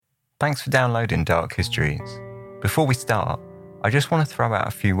Thanks for downloading Dark Histories. Before we start, I just want to throw out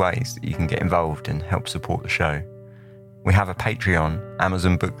a few ways that you can get involved and help support the show. We have a Patreon,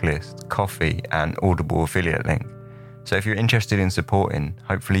 Amazon Booklist, Ko-fi and Audible affiliate link. So if you're interested in supporting,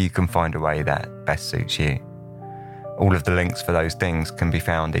 hopefully you can find a way that best suits you. All of the links for those things can be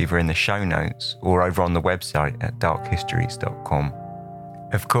found either in the show notes or over on the website at darkhistories.com.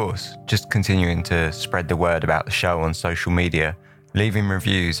 Of course, just continuing to spread the word about the show on social media, leaving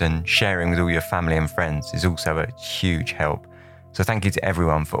reviews and sharing with all your family and friends is also a huge help. So thank you to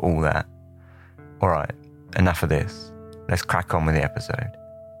everyone for all that. Alright, enough of this. Let's crack on with the episode.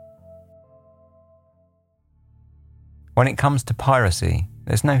 When it comes to piracy,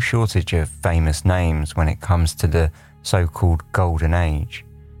 there's no shortage of famous names when it comes to the so-called Golden Age.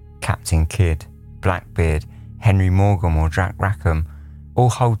 Captain Kidd, Blackbeard, Henry Morgan or Jack Rackham all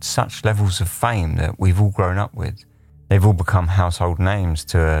hold such levels of fame that we've all grown up with. They've all become household names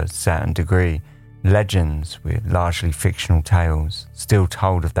to a certain degree, legends with largely fictional tales still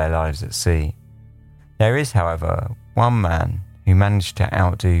told of their lives at sea. There is, however, one man who managed to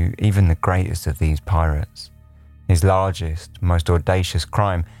outdo even the greatest of these pirates. His largest, most audacious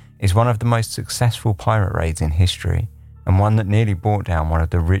crime is one of the most successful pirate raids in history, and one that nearly brought down one of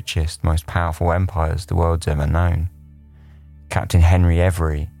the richest, most powerful empires the world's ever known. Captain Henry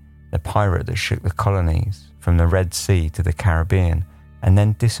Every, the pirate that shook the colonies from the Red Sea to the Caribbean and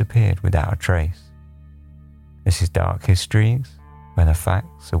then disappeared without a trace. This is Dark Histories, where the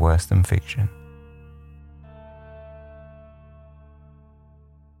facts are worse than fiction.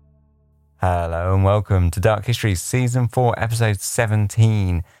 Hello and welcome to Dark Histories Season 4, Episode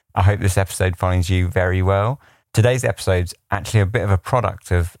 17. I hope this episode finds you very well. Today's episode's actually a bit of a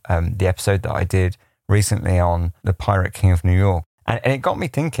product of the episode that I did recently on the Pirate King of New York. And it got me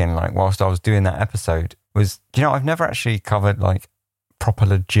thinking, whilst I was doing that episode, I've never actually covered, proper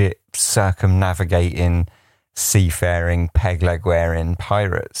legit circumnavigating, seafaring, peg-leg-wearing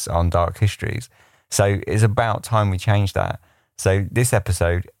pirates on Dark Histories. So it's about time we changed that. So this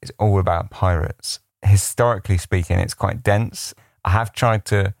episode is all about pirates. Historically speaking, it's quite dense. I have tried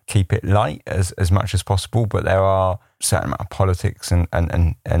to keep it light as much as possible, but there are a certain amount of politics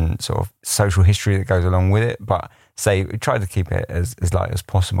and sort of social history that goes along with it. But we tried to keep it as light as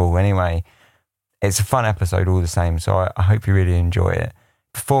possible anyway. It's a fun episode all the same, so I hope you really enjoy it.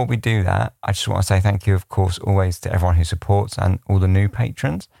 Before we do that, I just want to say thank you, of course, always to everyone who supports and all the new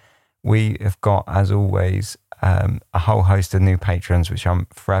patrons. We have got, as always, a whole host of new patrons, which I'm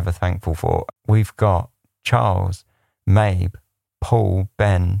forever thankful for. We've got Charles, Mabe, Paul,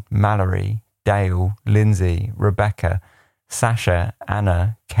 Ben, Mallory, Dale, Lindsay, Rebecca, Sasha,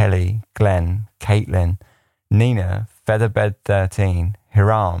 Anna, Kelly, Glenn, Caitlin, Nina, Featherbed13,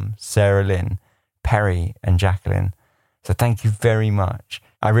 Hiram, Sarah Lynn, Perry and Jacqueline. So thank you very much.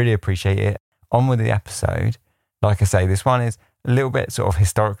 I really appreciate it. On with the episode. Like I say, this one is a little bit sort of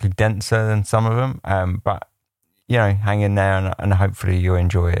historically denser than some of them, but hang in there and hopefully you'll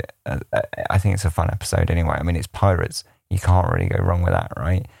enjoy it. I think it's a fun episode anyway. I mean, it's pirates. You can't really go wrong with that,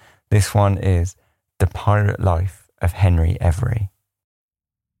 right? This one is The Pirate Life of Henry Every.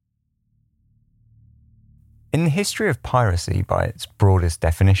 In the history of piracy, by its broadest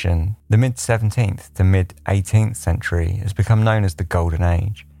definition, the mid-17th to mid-18th century has become known as the Golden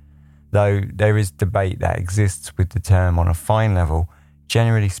Age. Though there is debate that exists with the term on a fine level,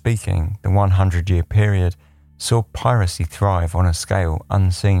 generally speaking, the 100-year period saw piracy thrive on a scale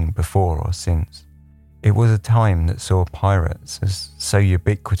unseen before or since. It was a time that saw pirates as so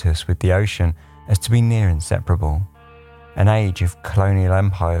ubiquitous with the ocean as to be near inseparable. An age of colonial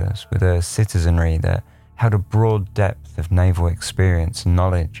empires with a citizenry that held a broad depth of naval experience and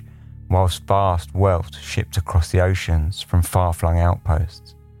knowledge, whilst vast wealth shipped across the oceans from far-flung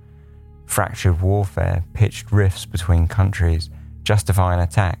outposts. Fractured warfare pitched rifts between countries, justifying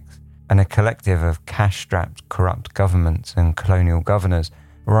attacks, and a collective of cash-strapped corrupt governments and colonial governors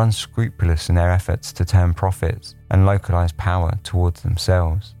were unscrupulous in their efforts to turn profits and localise power towards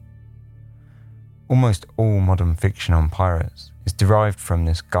themselves. Almost all modern fiction on pirates is derived from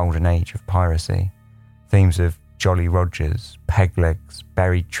this golden age of piracy. Themes of Jolly Rogers, peglegs,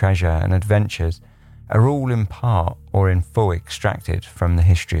 buried treasure and adventures are all in part or in full extracted from the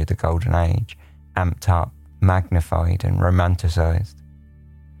history of the Golden Age, amped up, magnified and romanticised.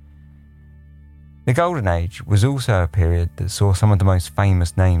 The Golden Age was also a period that saw some of the most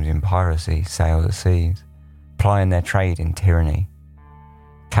famous names in piracy sail the seas, plying their trade in tyranny.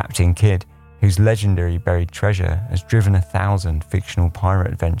 Captain Kidd, whose legendary buried treasure has driven 1,000 fictional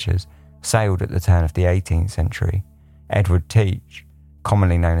pirate adventures, sailed at the turn of the 18th century. Edward Teach,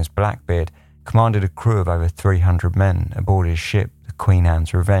 commonly known as Blackbeard, commanded a crew of over 300 men aboard his ship, the Queen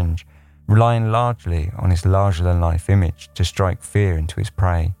Anne's Revenge, relying largely on his larger-than-life image to strike fear into his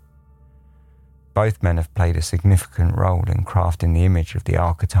prey. Both men have played a significant role in crafting the image of the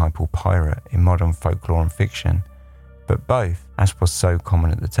archetypal pirate in modern folklore and fiction, but both, as was so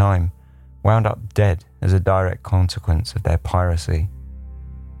common at the time, wound up dead as a direct consequence of their piracy.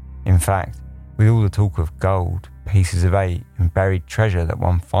 In fact, with all the talk of gold, pieces of eight, and buried treasure that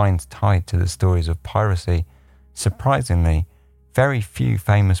one finds tied to the stories of piracy, surprisingly, very few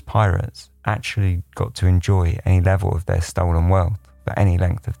famous pirates actually got to enjoy any level of their stolen wealth for any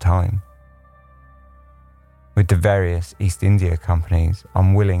length of time. With the various East India companies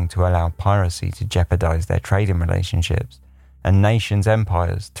unwilling to allow piracy to jeopardize their trading relationships, and nations'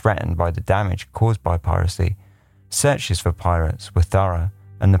 empires threatened by the damage caused by piracy, searches for pirates were thorough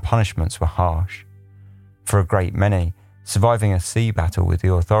and the punishments were harsh. For a great many, surviving a sea battle with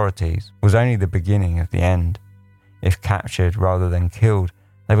the authorities was only the beginning of the end. If captured rather than killed,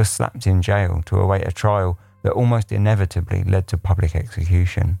 they were slapped in jail to await a trial that almost inevitably led to public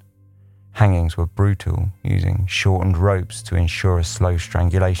execution. Hangings were brutal, using shortened ropes to ensure a slow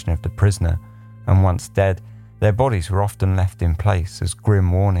strangulation of the prisoner, and once dead, their bodies were often left in place as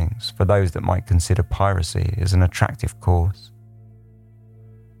grim warnings for those that might consider piracy as an attractive course.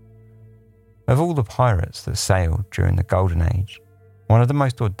 Of all the pirates that sailed during the Golden Age, one of the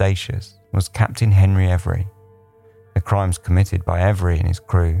most audacious was Captain Henry Every. The crimes committed by Every and his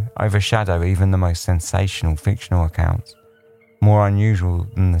crew overshadow even the most sensational fictional accounts. More unusual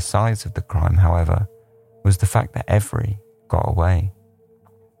than the size of the crime, however, was the fact that Every got away.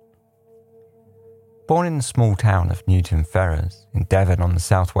 Born in the small town of Newton Ferrers in Devon on the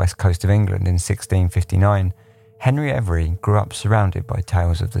southwest coast of England in 1659, Henry Every grew up surrounded by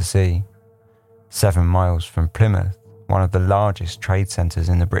tales of the sea. 7 miles from Plymouth, one of the largest trade centres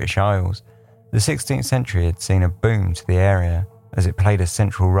in the British Isles, the 16th century had seen a boom to the area as it played a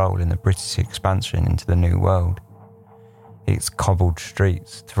central role in the British expansion into the New World. Its cobbled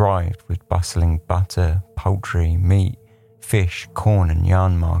streets thrived with bustling butter, poultry, meat, fish, corn and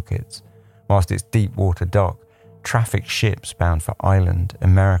yarn markets, whilst its deep water dock trafficked ships bound for Ireland,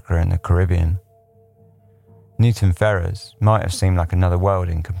 America and the Caribbean. Newton Ferrers might have seemed like another world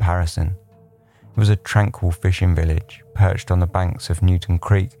in comparison. It was a tranquil fishing village perched on the banks of Newton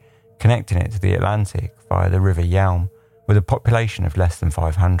Creek, connecting it to the Atlantic via the River Yelm, with a population of less than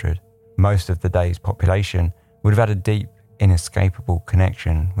 500. Most of the day's population would have had a deep, inescapable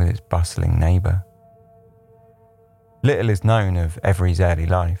connection with its bustling neighbour. Little is known of Every's early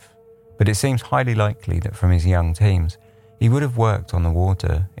life, but it seems highly likely that from his young teens, he would have worked on the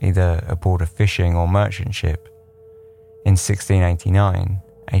water, either aboard a fishing or merchant ship. In 1689,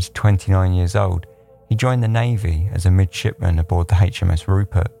 aged 29 years old, he joined the Navy as a midshipman aboard the HMS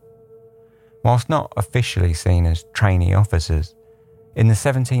Rupert. Whilst not officially seen as trainee officers, in the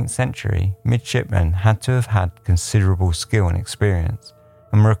 17th century, midshipmen had to have had considerable skill and experience,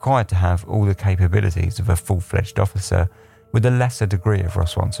 and were required to have all the capabilities of a full-fledged officer with a lesser degree of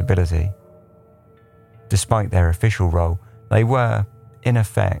responsibility. Despite their official role, they were, in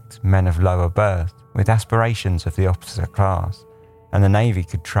effect, men of lower birth with aspirations of the officer class, and the Navy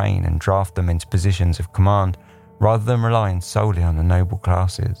could train and draft them into positions of command rather than relying solely on the noble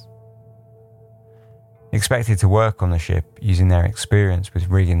classes. Expected to work on the ship using their experience with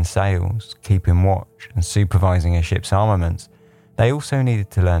rigging sails, keeping watch and supervising a ship's armaments, they also needed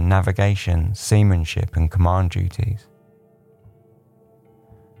to learn navigation, seamanship and command duties.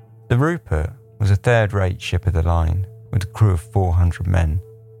 The Rupert was a third-rate ship of the line with a crew of 400 men.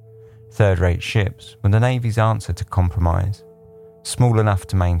 Third-rate ships were the Navy's answer to compromise, small enough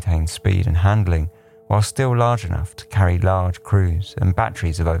to maintain speed and handling while still large enough to carry large crews and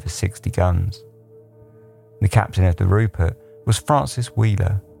batteries of over 60 guns. The captain of the Rupert was Francis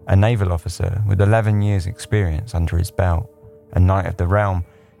Wheeler, a naval officer with 11 years' experience under his belt, a Knight of the Realm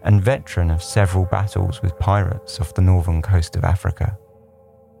and veteran of several battles with pirates off the northern coast of Africa.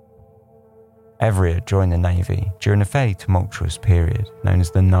 Every had joined the Navy during a fairly tumultuous period known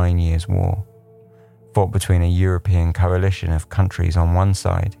as the 9 Years' War, fought between a European coalition of countries on one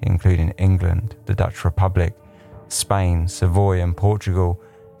side, including England, the Dutch Republic, Spain, Savoy and Portugal,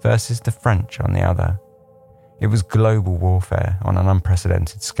 versus the French on the other. It was global warfare on an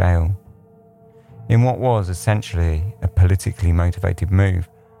unprecedented scale. In what was essentially a politically motivated move,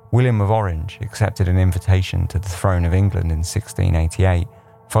 William of Orange accepted an invitation to the throne of England in 1688,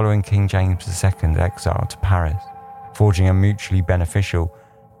 following King James II's exile to Paris, forging a mutually beneficial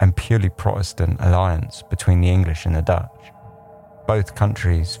and purely Protestant alliance between the English and the Dutch. Both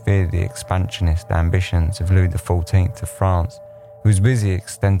countries feared the expansionist ambitions of Louis XIV of France who was busy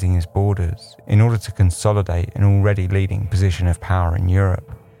extending his borders in order to consolidate an already leading position of power in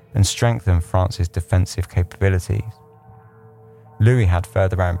Europe and strengthen France's defensive capabilities. Louis had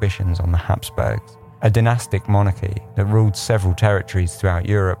further ambitions on the Habsburgs, a dynastic monarchy that ruled several territories throughout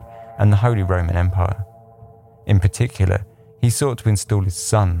Europe and the Holy Roman Empire. In particular, he sought to install his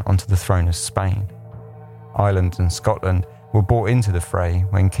son onto the throne of Spain. Ireland and Scotland were brought into the fray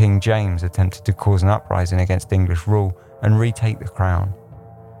when King James attempted to cause an uprising against English rule and retake the crown.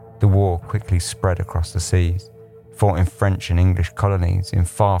 The war quickly spread across the seas, fought in French and English colonies in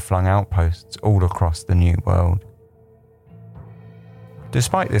far-flung outposts all across the New World.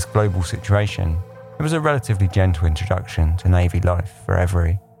 Despite this global situation, it was a relatively gentle introduction to Navy life for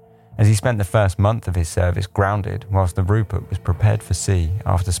Every, as he spent the first month of his service grounded whilst the Rupert was prepared for sea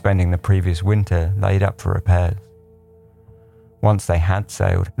after spending the previous winter laid up for repairs. Once they had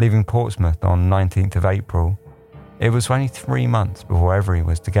sailed, leaving Portsmouth on 19th of April, it was only 3 months before Every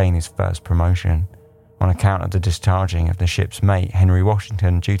was to gain his first promotion, on account of the discharging of the ship's mate Henry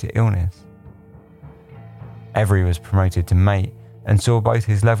Washington due to illness. Every was promoted to mate and saw both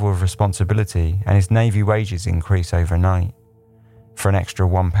his level of responsibility and his Navy wages increase overnight. For an extra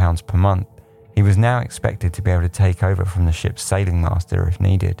 £1 per month, he was now expected to be able to take over from the ship's sailing master if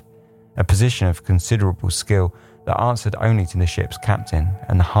needed, a position of considerable skill that answered only to the ship's captain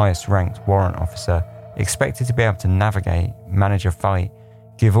and the highest ranked warrant officer, expected to be able to navigate, manage a fight,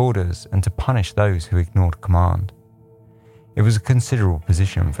 give orders and to punish those who ignored command. It was a considerable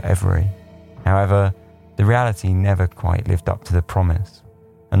position for Every. However, the reality never quite lived up to the promise,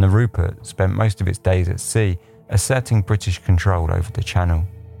 and the Rupert spent most of its days at sea asserting British control over the Channel.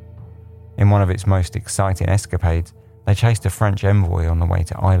 In one of its most exciting escapades, they chased a French envoy on the way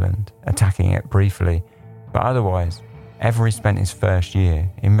to Ireland, attacking it briefly, but otherwise, Every spent his first year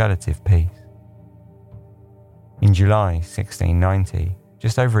in relative peace. In July 1690,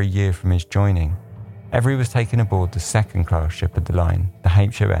 just over a year from his joining, Every was taken aboard the second-class ship of the line, the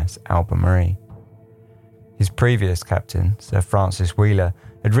HMS Albemarle. His previous captain, Sir Francis Wheeler,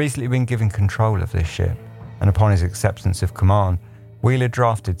 had recently been given control of this ship, and upon his acceptance of command, Wheeler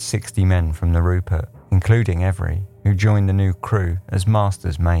drafted 60 men from the Rupert, including Every, who joined the new crew as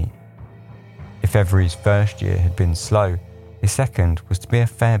master's mate. If Every's first year had been slow, his second was to be a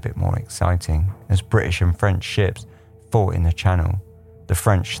fair bit more exciting, as British and French ships fought in the Channel, the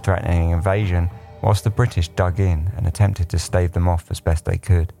French threatening invasion, whilst the British dug in and attempted to stave them off as best they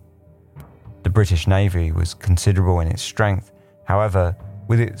could. The British Navy was considerable in its strength, however,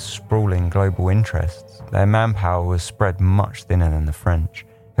 with its sprawling global interests, their manpower was spread much thinner than the French,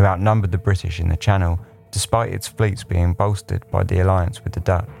 who outnumbered the British in the Channel, despite its fleets being bolstered by the alliance with the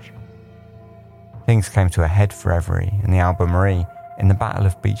Dutch. Things came to a head for Every and the Albemarle in the Battle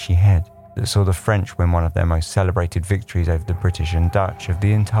of Beachy Head that saw the French win one of their most celebrated victories over the British and Dutch of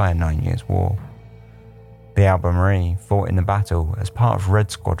the entire 9 Years' War. The Albemarle fought in the battle as part of Red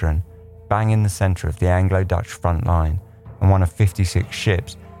Squadron, bang in the centre of the Anglo-Dutch front line, and one of 56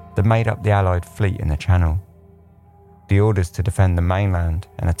 ships that made up the Allied fleet in the Channel. The orders to defend the mainland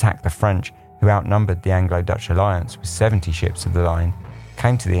and attack the French, who outnumbered the Anglo-Dutch alliance with 70 ships of the line,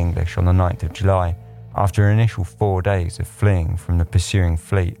 came to the English on the 9th of July after an initial 4 days of fleeing from the pursuing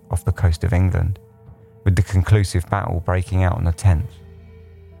fleet off the coast of England, with the conclusive battle breaking out on the 10th.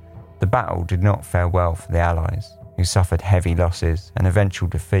 The battle did not fare well for the Allies, who suffered heavy losses and eventual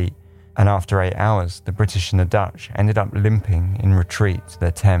defeat, and after 8 hours, the British and the Dutch ended up limping in retreat to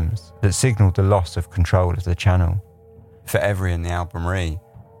the Thames that signalled the loss of control of the Channel. For Every and the Albemarle,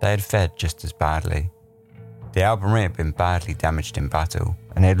 they had fared just as badly. The Albemarle had been badly damaged in battle,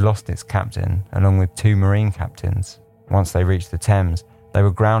 and it had lost its captain, along with 2 marine captains. Once they reached the Thames, they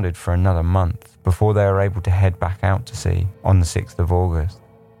were grounded for another month before they were able to head back out to sea on the 6th of August.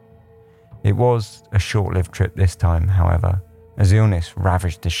 It was a short-lived trip this time, however, as illness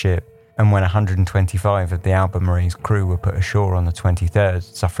ravaged the ship, and when 125 of the Albemarle's crew were put ashore on the 23rd,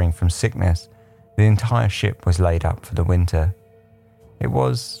 suffering from sickness, the entire ship was laid up for the winter. It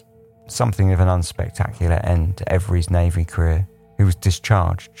was something of an unspectacular end to Every's Navy career, who was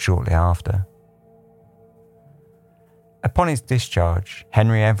discharged shortly after. Upon his discharge,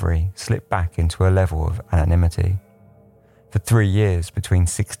 Henry Every slipped back into a level of anonymity. For 3 years between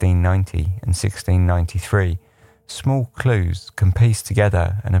 1690 and 1693, small clues can piece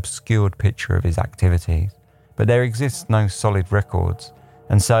together an obscured picture of his activities, but there exists no solid records,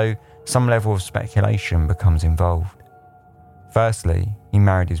 and so some level of speculation becomes involved. Firstly, he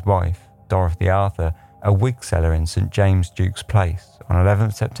married his wife, Dorothy Arthur, a wig seller in St James Duke's Place on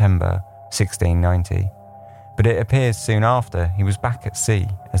 11th September 1690, but it appears soon after he was back at sea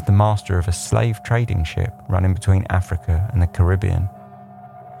as the master of a slave trading ship running between Africa and the Caribbean.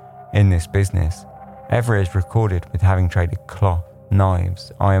 In this business, Everett is recorded with having traded cloth,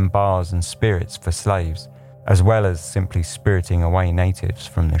 knives, iron bars and spirits for slaves, as well as simply spiriting away natives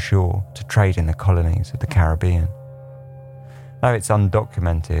from the shore to trade in the colonies of the Caribbean. Though it's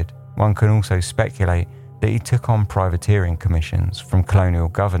undocumented, one can also speculate that he took on privateering commissions from colonial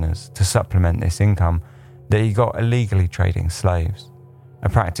governors to supplement this income that he got illegally trading slaves, a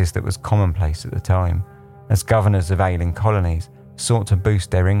practice that was commonplace at the time, as governors of ailing colonies sought to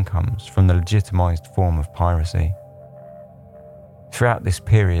boost their incomes from the legitimised form of piracy. Throughout this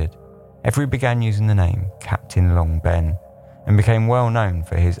period, Everett began using the name Captain Long Ben and became well known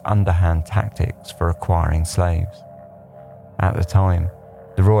for his underhand tactics for acquiring slaves. At the time,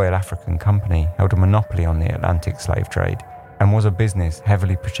 the Royal African Company held a monopoly on the Atlantic slave trade and was a business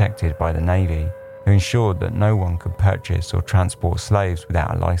heavily protected by the Navy, who ensured that no one could purchase or transport slaves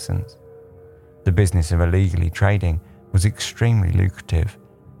without a license. The business of illegally trading was extremely lucrative,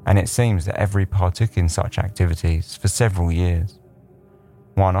 and it seems that Everett partook in such activities for several years.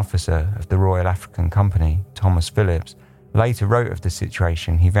 One officer of the Royal African Company, Thomas Phillips, later wrote of the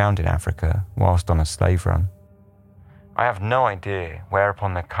situation he found in Africa whilst on a slave run. "I have no idea where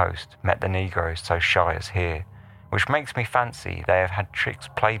upon the coast met the negroes so shy as here, which makes me fancy they have had tricks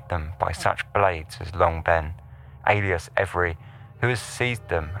played them by such blades as Long Ben, alias Everett, who has seized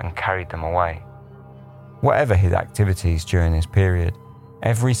them and carried them away." Whatever his activities during this period,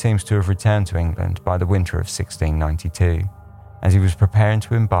 Everett seems to have returned to England by the winter of 1692, as he was preparing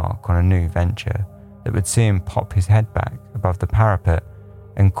to embark on a new venture that would see him pop his head back above the parapet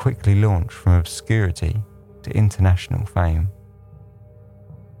and quickly launch from obscurity to international fame.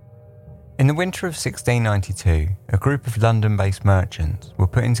 In the winter of 1692, a group of London-based merchants were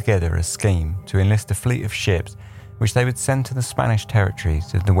putting together a scheme to enlist a fleet of ships which they would send to the Spanish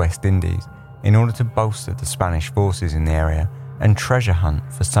territories of the West Indies in order to bolster the Spanish forces in the area and treasure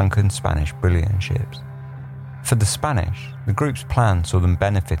hunt for sunken Spanish bullion ships. For the Spanish, the group's plan saw them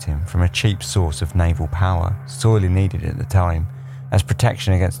benefiting from a cheap source of naval power sorely needed at the time as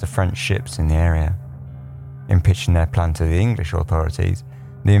protection against the French ships in the area. In pitching their plan to the English authorities,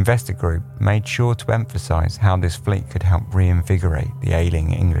 the investor group made sure to emphasise how this fleet could help reinvigorate the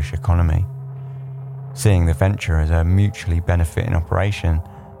ailing English economy. Seeing the venture as a mutually benefiting operation,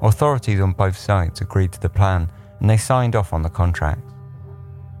 authorities on both sides agreed to the plan and they signed off on the contract.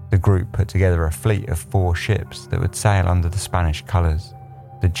 The group put together a fleet of 4 ships that would sail under the Spanish colours: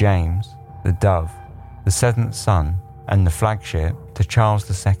 the James, the Dove, the Seventh Son, and the flagship, to Charles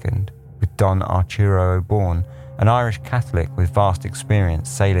II, with Don Arturo O'Bourne, an Irish Catholic with vast experience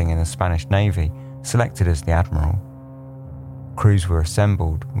sailing in the Spanish Navy, selected as the admiral. Crews were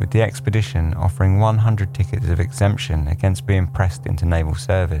assembled, with the expedition offering 100 tickets of exemption against being pressed into naval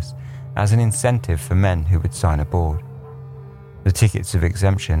service as an incentive for men who would sign aboard. The tickets of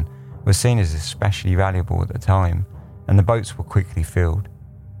exemption were seen as especially valuable at the time, and the boats were quickly filled.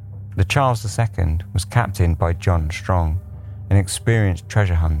 The Charles II was captained by John Strong, an experienced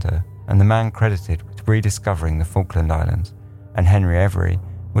treasure hunter and the man credited with rediscovering the Falkland Islands, and Henry Everett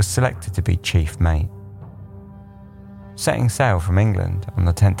was selected to be chief mate. Setting sail from England on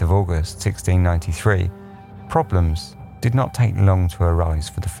the 10th of August 1693, problems did not take long to arise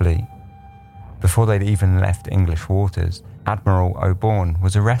for the fleet. Before they'd even left English waters, Admiral O'Bourne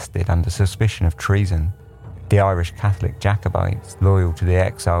was arrested under suspicion of treason. The Irish Catholic Jacobites, loyal to the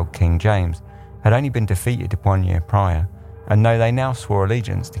exiled King James, had only been defeated 1 year prior, and though they now swore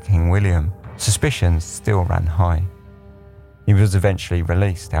allegiance to King William, suspicions still ran high. He was eventually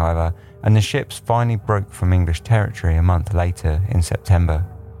released, however, and the ships finally broke from English territory a month later in September.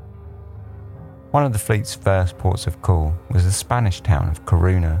 One of the fleet's first ports of call was the Spanish town of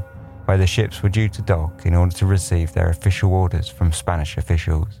Corunna, where the ships were due to dock in order to receive their official orders from Spanish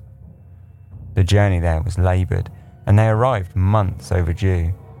officials. The journey there was laboured, and they arrived months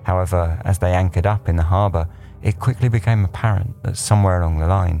overdue. However, as they anchored up in the harbour, it quickly became apparent that somewhere along the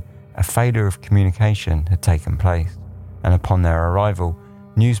line, a failure of communication had taken place, and upon their arrival,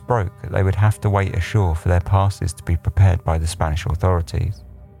 news broke that they would have to wait ashore for their passes to be prepared by the Spanish authorities.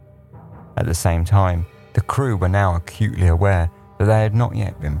 At the same time, the crew were now acutely aware that they had not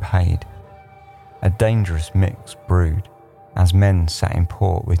yet been paid. A dangerous mix brewed, as men sat in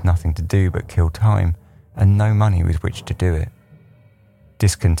port with nothing to do but kill time, and no money with which to do it.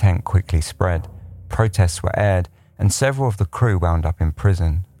 Discontent quickly spread, protests were aired, and several of the crew wound up in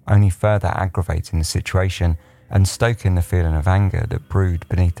prison, only further aggravating the situation and stoking the feeling of anger that brewed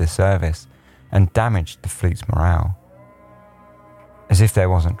beneath the surface and damaged the fleet's morale. As if there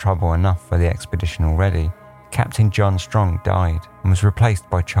wasn't trouble enough for the expedition already, Captain John Strong died and was replaced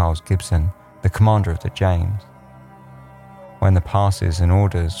by Charles Gibson, the commander of the James. When the passes and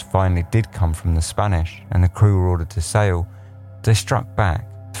orders finally did come from the Spanish and the crew were ordered to sail, they struck back,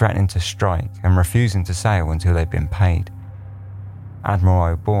 threatening to strike and refusing to sail until they'd been paid.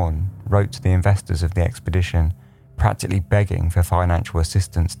 Admiral O'Bourne wrote to the investors of the expedition, practically begging for financial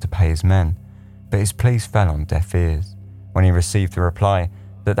assistance to pay his men, but his pleas fell on deaf ears when he received the reply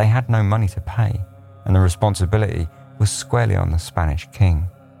that they had no money to pay and the responsibility was squarely on the Spanish king.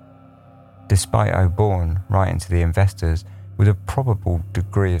 Despite O'Bourne writing to the investors with a probable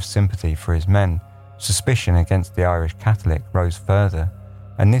degree of sympathy for his men, suspicion against the Irish Catholic rose further,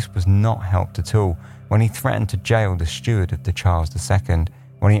 and this was not helped at all when he threatened to jail the steward of the Charles II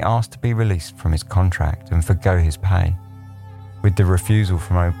when he asked to be released from his contract and forgo his pay. With the refusal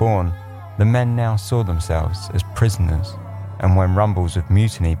from O'Bourne, the men now saw themselves as prisoners, and when rumbles of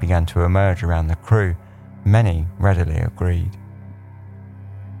mutiny began to emerge around the crew, many readily agreed.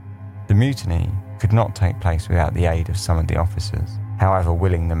 The mutiny could not take place without the aid of some of the officers. However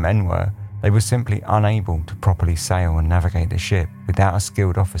willing the men were, they were simply unable to properly sail and navigate the ship without a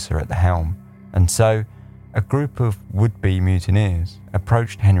skilled officer at the helm, and so a group of would-be mutineers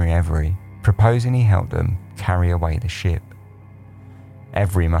approached Henry Every, proposing he help them carry away the ship.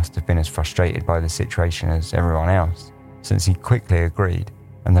 Every must have been as frustrated by the situation as everyone else, since he quickly agreed,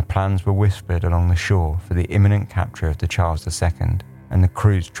 and the plans were whispered along the shore for the imminent capture of the Charles II and the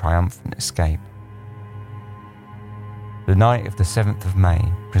crew's triumphant escape. The night of the 7th of May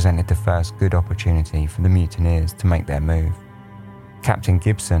presented the first good opportunity for the mutineers to make their move. Captain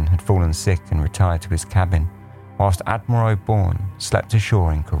Gibson had fallen sick and retired to his cabin, whilst Admiral O'Bourne slept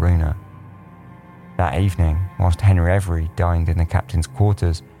ashore in Corunna. That evening, whilst Henry Every dined in the captain's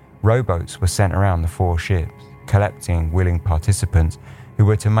quarters, rowboats were sent around the 4 ships, collecting willing participants who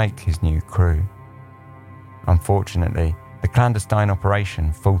were to make his new crew. Unfortunately, the clandestine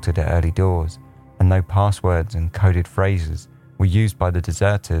operation faltered at early doors, and though passwords and coded phrases were used by the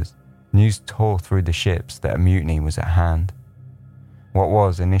deserters, news tore through the ships that a mutiny was at hand. What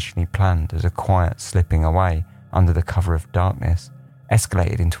was initially planned as a quiet slipping away under the cover of darkness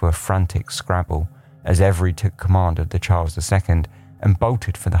escalated into a frantic scrabble as Every took command of the Charles II and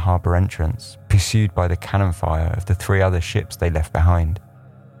bolted for the harbour entrance, pursued by the cannon fire of the 3 other ships they left behind.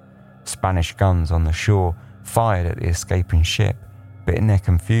 Spanish guns on the shore fired at the escaping ship, but in their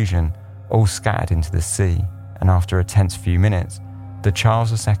confusion, all scattered into the sea, and after a tense few minutes, the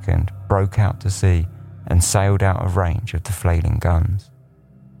Charles II broke out to sea and sailed out of range of the flailing guns.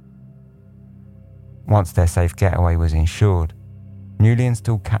 Once their safe getaway was ensured, newly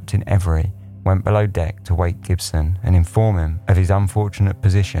installed Captain Every went below deck to wake Gibson and inform him of his unfortunate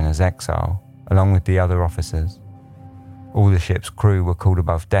position as exile, along with the other officers. All the ship's crew were called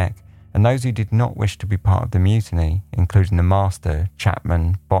above deck, and those who did not wish to be part of the mutiny, including the master,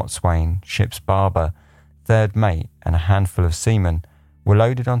 chapman, boatswain, ship's barber, third mate, and a handful of seamen, were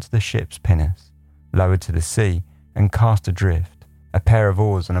loaded onto the ship's pinnace, lowered to the sea, and cast adrift. A pair of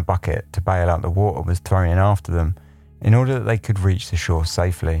oars and a bucket to bail out the water was thrown in after them, in order that they could reach the shore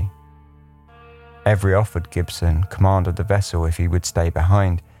safely. Every offered Gibson command of the vessel if he would stay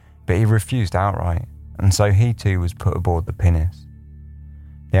behind, but he refused outright, and so he too was put aboard the pinnace.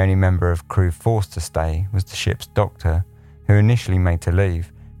 The only member of crew forced to stay was the ship's doctor, who initially made to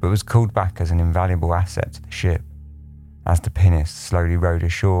leave, but was called back as an invaluable asset to the ship. As the pinnace slowly rowed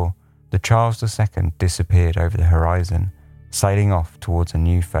ashore, the Charles II disappeared over the horizon, sailing off towards a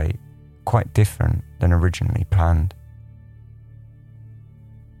new fate, quite different than originally planned.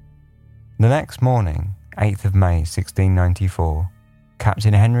 The next morning, 8th of May 1694,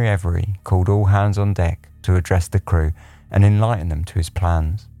 Captain Henry Every called all hands on deck to address the crew and enlighten them to his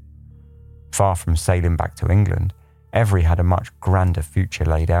plans. Far from sailing back to England, Every had a much grander future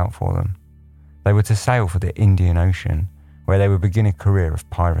laid out for them. They were to sail for the Indian Ocean, where they would begin a career of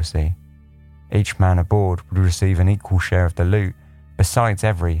piracy. Each man aboard would receive an equal share of the loot, besides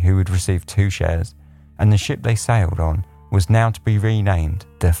Every, who would receive 2 shares, and the ship they sailed on was now to be renamed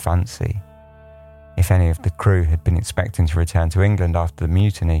the Fancy. If any of the crew had been expecting to return to England after the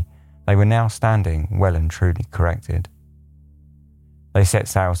mutiny, they were now standing well and truly corrected. They set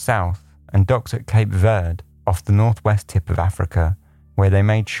sail south and docked at Cape Verde, off the northwest tip of Africa, where they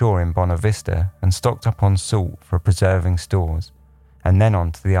made shore in Bonavista and stocked up on salt for preserving stores, and then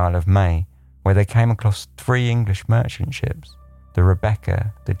on to the Isle of May, where they came across 3 English merchant ships, the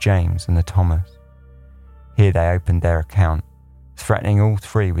Rebecca, the James and the Thomas. Here they opened their account, threatening all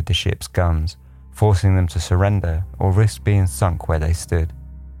 3 with the ship's guns, forcing them to surrender or risk being sunk where they stood.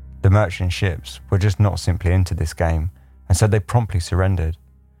 The merchant ships were just not simply into this game, and so they promptly surrendered.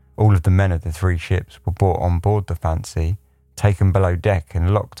 all of the men of the 3 ships were brought on board the Fancy, taken below deck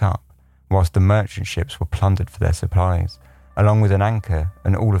and locked up, whilst the merchant ships were plundered for their supplies, along with an anchor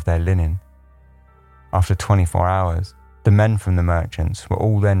and all of their linen. After 24 hours, the men from the merchants were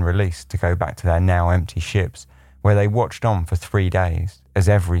all then released to go back to their now empty ships, where they watched on for 3 days as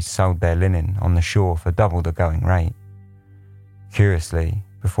Everys sold their linen on the shore for double the going rate. Curiously,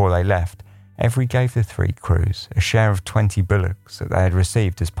 before they left, Every gave the 3 crews a share of 20 bullocks that they had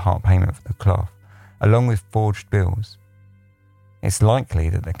received as part payment for the cloth, along with forged bills. It's likely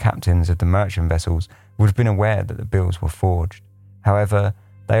that the captains of the merchant vessels would have been aware that the bills were forged. However,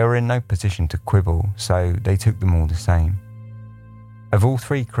 they were in no position to quibble, so they took them all the same. Of all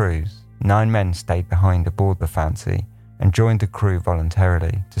 3 crews, 9 men stayed behind aboard the Fancy and joined the crew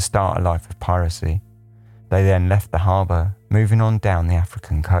voluntarily to start a life of piracy. They then left the harbour, moving on down the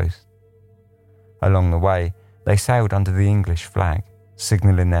African coast. Along the way, they sailed under the English flag,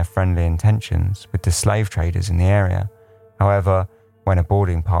 signalling their friendly intentions with the slave traders in the area. However, when a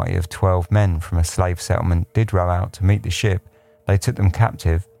boarding party of 12 men from a slave settlement did row out to meet the ship, they took them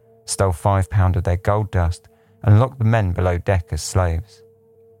captive, stole £5 of their gold dust, and locked the men below deck as slaves.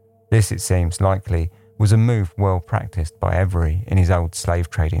 This, it seems likely, was a move well practiced by Every in his old slave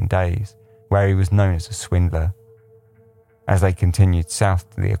trading days, where he was known as a swindler. As they continued south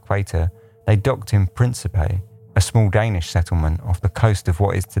to the equator, they docked in Principe, a small Danish settlement off the coast of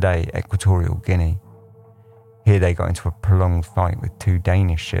what is today Equatorial Guinea. Here they got into a prolonged fight with 2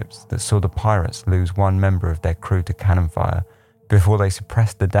 Danish ships that saw the pirates lose 1 member of their crew to cannon fire before they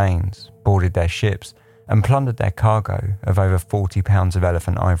suppressed the Danes, boarded their ships, and plundered their cargo of over 40 pounds of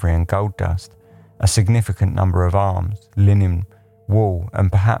elephant ivory and gold dust, a significant number of arms, linen, wool,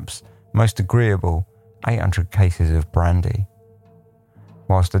 and perhaps, most agreeable, 800 cases of brandy.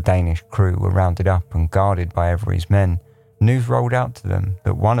 Whilst the Danish crew were rounded up and guarded by Every's men, news rolled out to them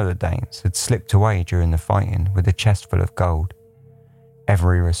that one of the Danes had slipped away during the fighting with a chest full of gold.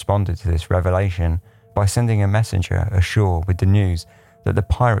 Every responded to this revelation by sending a messenger ashore with the news that the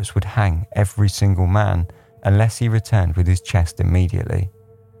pirates would hang every single man unless he returned with his chest immediately.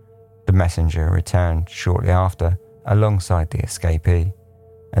 The messenger returned shortly after, alongside the escapee,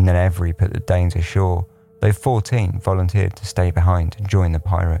 and then Every put the Danes ashore, though 14 volunteered to stay behind and join the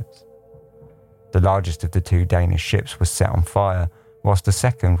pirates. The largest of the 2 Danish ships was set on fire, whilst the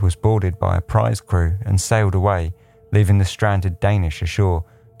second was boarded by a prize crew and sailed away, leaving the stranded Danish ashore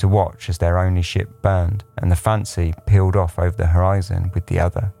to watch as their only ship burned and the Fancy peeled off over the horizon with the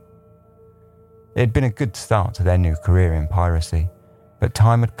other. It had been a good start to their new career in piracy, but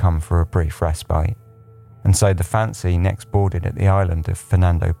time had come for a brief respite, and so the Fancy next boarded at the island of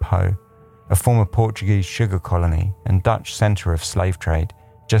Fernando Po, a former Portuguese sugar colony and Dutch centre of slave trade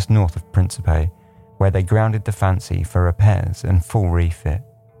just north of Principe, where they grounded the Fancy for repairs and full refit.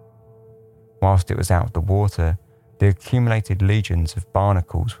 Whilst it was out of the water, the accumulated legions of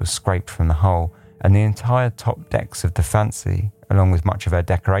barnacles were scraped from the hull, and the entire top decks of the Fancy, along with much of her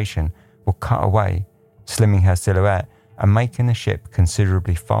decoration, were cut away, slimming her silhouette and making the ship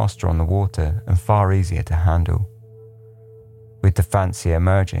considerably faster on the water and far easier to handle. With the Fancy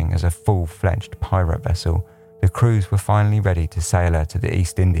emerging as a full-fledged pirate vessel, the crews were finally ready to sail her to the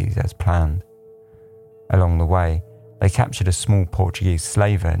East Indies as planned. Along the way, they captured a small Portuguese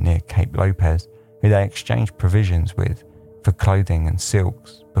slaver near Cape Lopez, who they exchanged provisions with for clothing and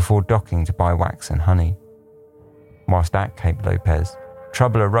silks before docking to buy wax and honey. Whilst at Cape Lopez,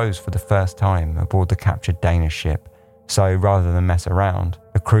 trouble arose for the first time aboard the captured Danish ship, so rather than mess around,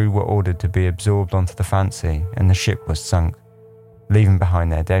 the crew were ordered to be absorbed onto the Fancy and the ship was sunk. Leaving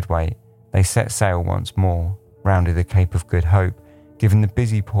behind their deadweight, they set sail once more, rounded the Cape of Good Hope, giving the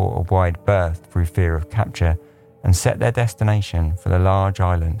busy port a wide berth through fear of capture, and set their destination for the large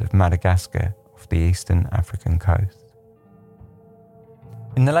island of Madagascar off the eastern African coast.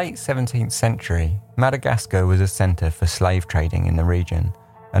 In the late 17th century, Madagascar was a centre for slave trading in the region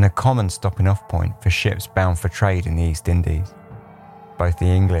and a common stopping-off point for ships bound for trade in the East Indies. Both the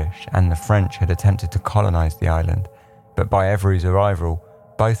English and the French had attempted to colonise the island, but by Every's arrival,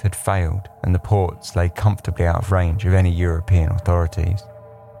 both had failed and the ports lay comfortably out of range of any European authorities.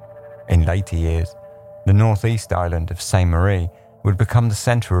 In later years, the northeast island of Saint-Marie would become the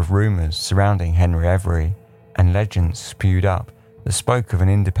centre of rumours surrounding Henry Every, and legends spewed up that spoke of an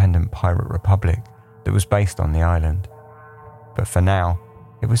independent pirate republic that was based on the island. But for now,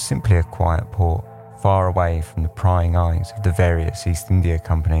 it was simply a quiet port, far away from the prying eyes of the various East India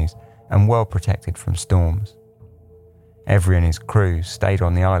companies and well protected from storms. Every and his crew stayed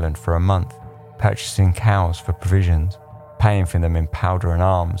on the island for a month, purchasing cows for provisions, paying for them in powder and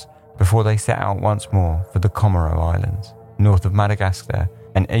arms, before they set out once more for the Comoro Islands, north of Madagascar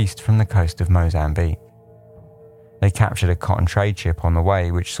and east from the coast of Mozambique. They captured a cotton trade ship on the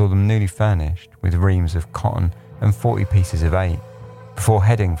way which saw them newly furnished with reams of cotton and 40 pieces of eight, before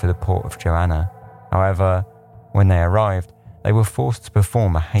heading for the port of Johanna. However, when they arrived, they were forced to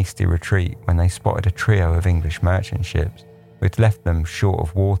perform a hasty retreat when they spotted a trio of English merchant ships, which left them short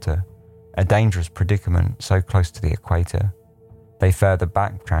of water, a dangerous predicament so close to the equator. They further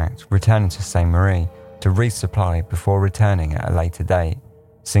backtracked, returning to Saint-Marie to resupply before returning at a later date,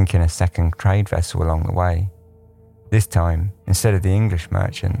 sinking a second trade vessel along the way. This time, instead of the English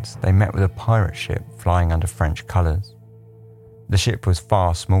merchants, they met with a pirate ship flying under French colours. The ship was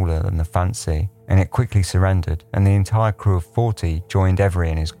far smaller than the Fancy, and it quickly surrendered, and the entire crew of 40 joined Every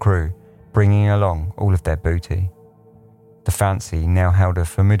and his crew, bringing along all of their booty. The Fancy now held a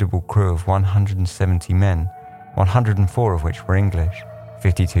formidable crew of 170 men, 104 of which were English,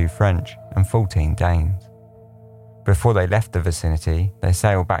 52 French, and 14 Danes. Before they left the vicinity, they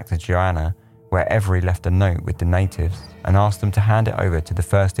sailed back to Johanna, where Every left a note with the natives and asked them to hand it over to the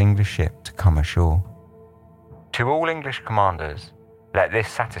first English ship to come ashore. To all English commanders, let this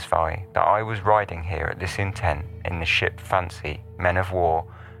satisfy that I was riding here at this intent in the ship Fancy, men of war,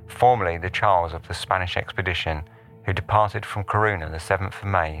 formerly the Charles of the Spanish expedition, who departed from Corunna the 7th of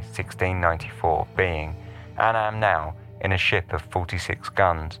May, 1694, being, and am now, in a ship of 46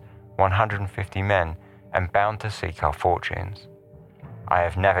 guns, 150 men, and bound to seek our fortunes. I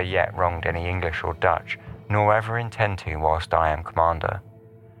have never yet wronged any English or Dutch, nor ever intend to whilst I am commander.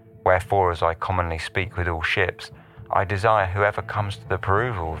 Wherefore, as I commonly speak with all ships, I desire whoever comes to the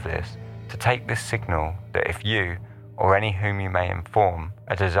perusal of this, to take this signal, that if you, or any whom you may inform,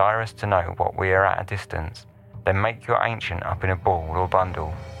 are desirous to know what we are at a distance, then make your ancient up in a ball or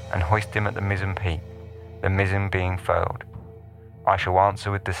bundle, and hoist him at the mizzen peak, the mizzen being furled. I shall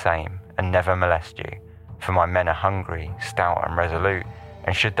answer with the same, and never molest you, for my men are hungry, stout and resolute,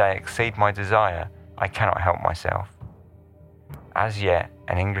 and should they exceed my desire, I cannot help myself. As yet,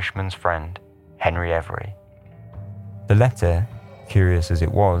 an Englishman's friend, Henry Every. The letter, curious as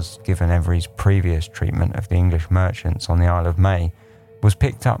it was, given Every's previous treatment of the English merchants on the Isle of May, was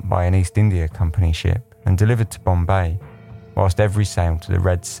picked up by an East India Company ship and delivered to Bombay, whilst Every sailed to the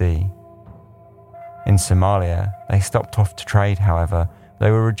Red Sea. In Somalia, they stopped off to trade, however,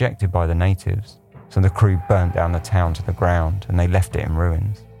 they were rejected by the natives, so the crew burnt down the town to the ground and they left it in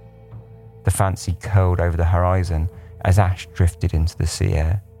ruins. The Fancy curled over the horizon as ash drifted into the sea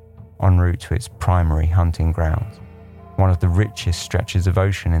air, en route to its primary hunting grounds, one of the richest stretches of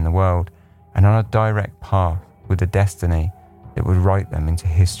ocean in the world, and on a direct path with a destiny that would write them into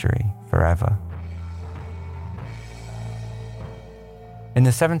history forever. In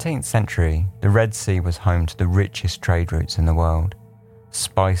the 17th century, the Red Sea was home to the richest trade routes in the world.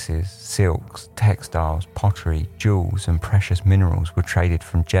 Spices, silks, textiles, pottery, jewels and precious minerals were traded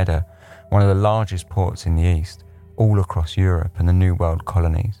from Jeddah, one of the largest ports in the east, all across Europe and the New World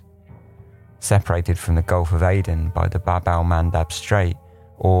colonies. Separated from the Gulf of Aden by the Bab al-Mandab Strait,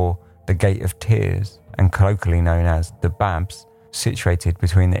 or the Gate of Tears, and colloquially known as the Babs, situated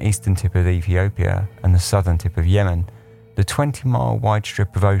between the eastern tip of Ethiopia and the southern tip of Yemen, the 20-mile wide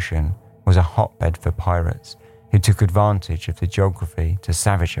strip of ocean was a hotbed for pirates who took advantage of the geography to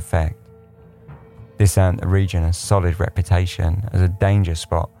savage effect. This earned the region a solid reputation as a danger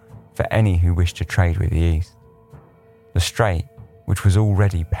spot for any who wished to trade with the East. The strait, which was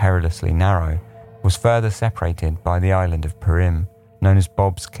already perilously narrow, was further separated by the island of Perim, known as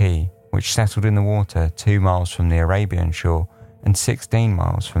Bob's Key, which settled in the water 2 miles from the Arabian shore and 16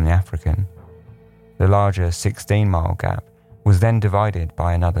 miles from the African. The larger 16-mile gap was then divided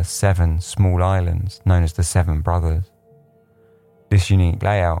by another 7 small islands known as the Seven Brothers. This unique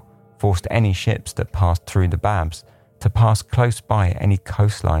layout forced any ships that passed through the Babs to pass close by any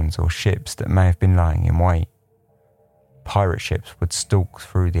coastlines or ships that may have been lying in wait. Pirate ships would stalk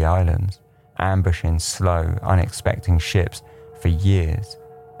through the islands, ambushing slow, unexpecting ships for years,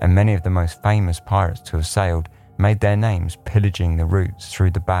 and many of the most famous pirates to have sailed made their names pillaging the routes through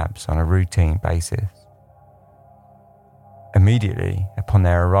the Babs on a routine basis. Immediately upon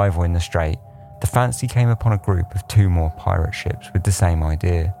their arrival in the strait, the Fancy came upon a group of 2 more pirate ships with the same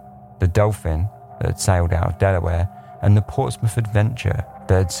idea, the Dolphin, that had sailed out of Delaware, and the Portsmouth Adventure,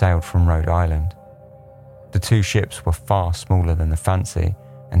 that had sailed from Rhode Island. The 2 ships were far smaller than the Fancy,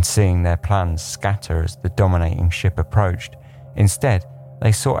 and seeing their plans scatter as the dominating ship approached, instead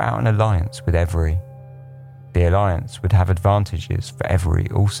they sought out an alliance with Every. The alliance would have advantages for Every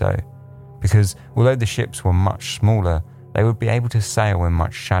also, because although the ships were much smaller, they would be able to sail in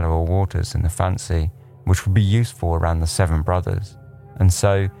much shallower waters than the Fancy, which would be useful around the Seven Brothers, and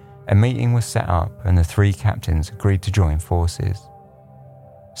so a meeting was set up and the 3 captains agreed to join forces.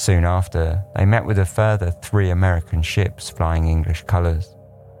 Soon after, they met with a further 3 American ships flying English colours.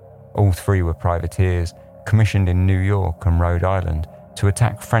 All 3 were privateers commissioned in New York and Rhode Island to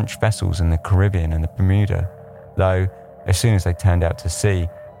attack French vessels in the Caribbean and the Bermuda, though, as soon as they turned out to sea,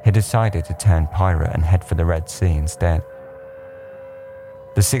 he decided to turn pirate and head for the Red Sea instead.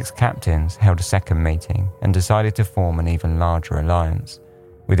 The 6 captains held a second meeting and decided to form an even larger alliance,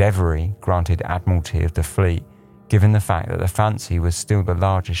 with Every granted admiralty of the fleet, given the fact that the Fancy was still the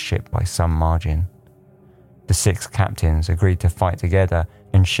largest ship by some margin. The 6 captains agreed to fight together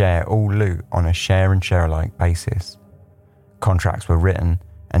and share all loot on a share-and-share-alike basis. Contracts were written,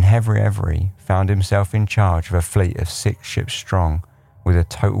 and Every found himself in charge of a fleet of 6 ships strong, with a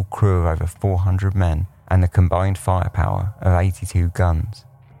total crew of over 400 men and the combined firepower of 82 guns.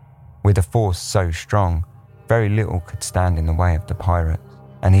 With a force so strong, very little could stand in the way of the pirates,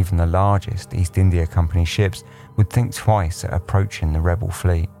 and even the largest East India Company ships would think twice at approaching the rebel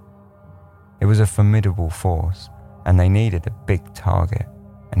fleet. It was a formidable force, and they needed a big target,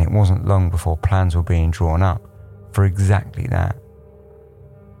 and it wasn't long before plans were being drawn up for exactly that.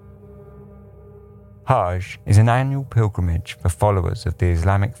 Hajj is an annual pilgrimage for followers of the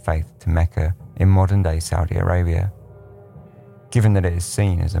Islamic faith to Mecca in modern-day Saudi Arabia. Given that it is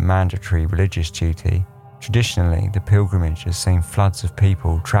seen as a mandatory religious duty, traditionally the pilgrimage has seen floods of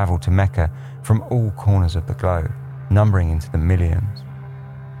people travel to Mecca from all corners of the globe, numbering into the millions.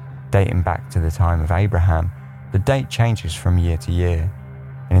 Dating back to the time of Abraham, the date changes from year to year,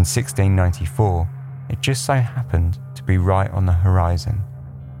 and in 1694, it just so happened to be right on the horizon.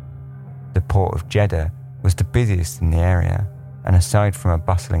 The port of Jeddah was the busiest in the area, and aside from a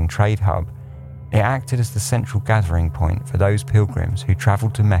bustling trade hub, it acted as the central gathering point for those pilgrims who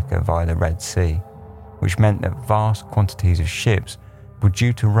travelled to Mecca via the Red Sea, which meant that vast quantities of ships were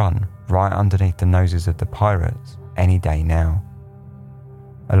due to run right underneath the noses of the pirates any day now.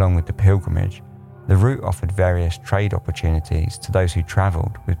 Along with the pilgrimage, the route offered various trade opportunities to those who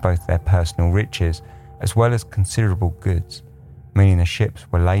travelled with both their personal riches as well as considerable goods, meaning the ships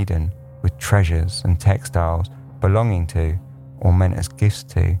were laden with treasures and textiles belonging to, or meant as gifts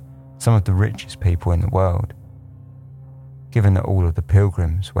to, some of the richest people in the world. Given that all of the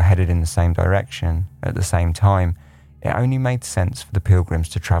pilgrims were headed in the same direction at the same time, it only made sense for the pilgrims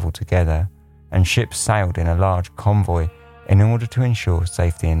to travel together, and ships sailed in a large convoy in order to ensure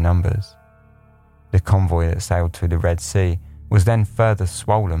safety in numbers. The convoy that sailed through the Red Sea was then further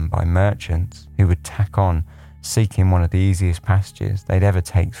swollen by merchants who would tack on, seeking one of the easiest passages they'd ever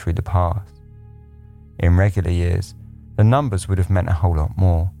take through the pass. In regular years, the numbers would have meant a whole lot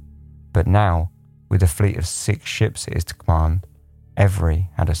more, but now, with a fleet of 6 ships at his command, Every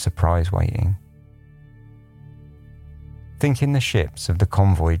had a surprise waiting. Thinking the ships of the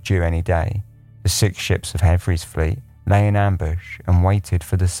convoy due any day, the 6 ships of Every's fleet lay in ambush and waited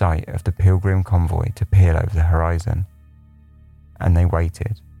for the sight of the pilgrim convoy to peer over the horizon. And they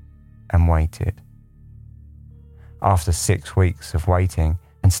waited and waited. After 6 weeks of waiting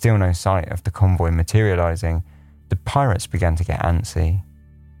and still no sight of the convoy materialising, the pirates began to get antsy.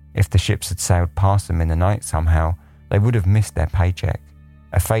 If the ships had sailed past them in the night somehow, they would have missed their paycheck,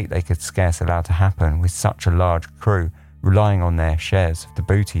 a fate they could scarce allow to happen with such a large crew relying on their shares of the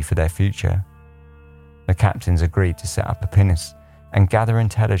booty for their future. The captains agreed to set up a pinnace and gather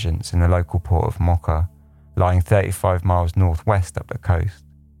intelligence in the local port of Mocha, lying 35 miles northwest up the coast.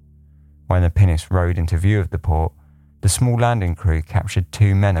 When the pinnace rode into view of the port, the small landing crew captured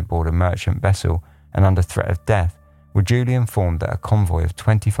 2 men aboard a merchant vessel and under threat of death were duly informed that a convoy of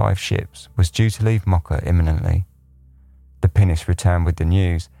 25 ships was due to leave Mocha imminently. The pinnace returned with the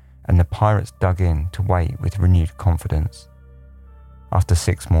news, and the pirates dug in to wait with renewed confidence. After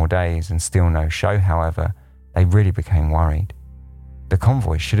 6 more days and still no show, however, they really became worried. The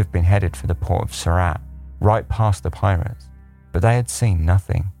convoy should have been headed for the port of Surat, right past the pirates, but they had seen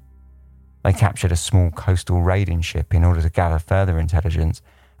nothing. They captured a small coastal raiding ship in order to gather further intelligence,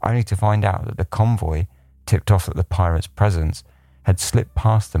 only to find out that the convoy, tipped off that the pirates' presence, had slipped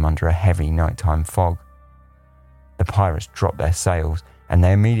past them under a heavy nighttime fog. The pirates dropped their sails and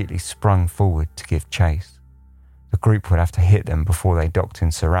they immediately sprung forward to give chase. The group would have to hit them before they docked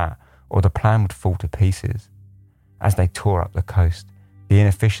in Surat, or the plan would fall to pieces. As they tore up the coast, the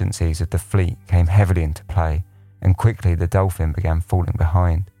inefficiencies of the fleet came heavily into play, and quickly the Dolphin began falling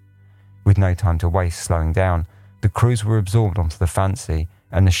behind. With no time to waste slowing down, the crews were absorbed onto the Fancy,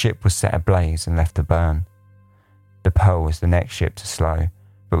 and the ship was set ablaze and left to burn. The Pearl was the next ship to slow,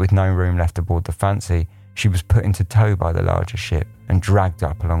 but with no room left aboard the Fancy, she was put into tow by the larger ship and dragged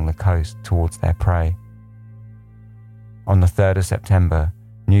up along the coast towards their prey. On the 3rd of September,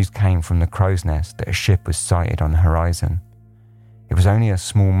 news came from the Crow's Nest that a ship was sighted on the horizon. it was only a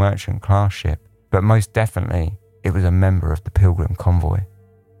small merchant class ship, but most definitely it was a member of the Pilgrim convoy.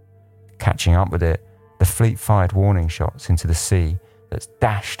 Catching up with it, the fleet fired warning shots into the sea that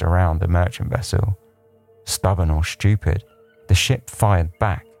dashed around the merchant vessel. Stubborn or stupid, the ship fired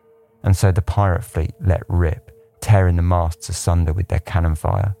back, and so the pirate fleet let rip, tearing the masts asunder with their cannon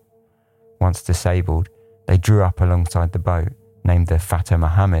fire. Once disabled, they drew up alongside the boat, named the Fata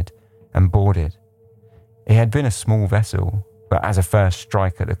Muhammad, and boarded. It had been a small vessel, but as a first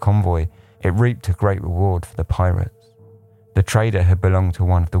strike at the convoy, it reaped a great reward for the pirates. The trader had belonged to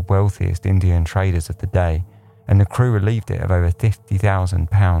one of the wealthiest Indian traders of the day, and the crew relieved it of over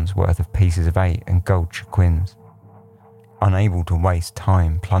 £50,000 worth of pieces of 8 and gold sequins. Unable to waste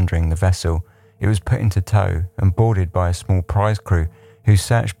time plundering the vessel, it was put into tow and boarded by a small prize crew who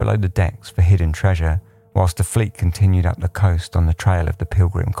searched below the decks for hidden treasure, whilst the fleet continued up the coast on the trail of the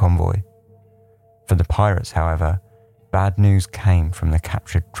Pilgrim convoy. For the pirates, however, bad news came from the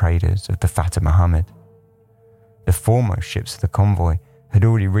captured traders of the Fata Muhammad. The foremost ships of the convoy had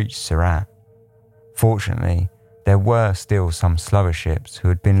already reached Surat. Fortunately, there were still some slower ships who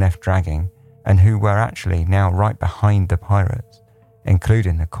had been left dragging and who were actually now right behind the pirates,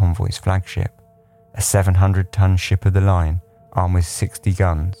 including the convoy's flagship, a 700-ton ship of the line armed with 60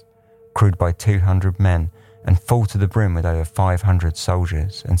 guns, crewed by 200 men and full to the brim with over 500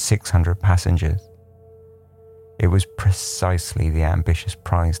 soldiers and 600 passengers. It was precisely the ambitious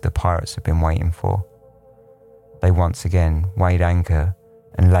prize the pirates had been waiting for. They once again weighed anchor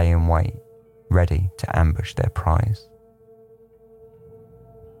and lay in wait, ready to ambush their prize.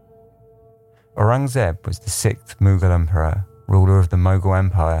 Aurangzeb was the 6th Mughal emperor, ruler of the Mughal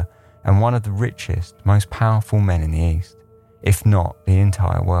Empire, and one of the richest, most powerful men in the East, if not the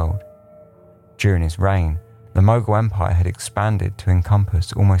entire world. During his reign, the Mughal Empire had expanded to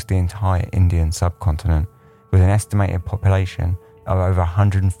encompass almost the entire Indian subcontinent, with an estimated population of over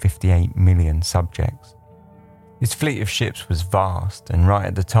 158 million subjects. His fleet of ships was vast, and right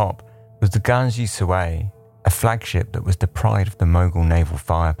at the top was the Ghanji Sawai, a flagship that was the pride of the Mughal naval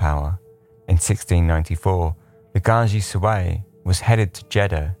firepower. In 1694, the Ghanji Sawai was headed to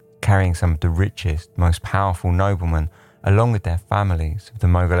Jeddah, carrying some of the richest, most powerful noblemen along with their families of the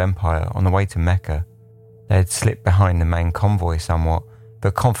Mughal Empire on the way to Mecca. They had slipped behind the main convoy somewhat,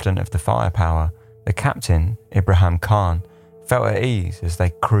 but confident of the firepower, the captain, Ibrahim Khan, felt at ease as they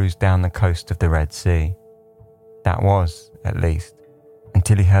cruised down the coast of the Red Sea. That was, at least,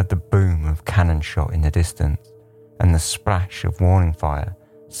 until he heard the boom of cannon shot in the distance and the splash of warning fire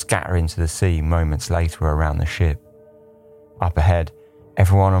scatter into the sea moments later around the ship. Up ahead,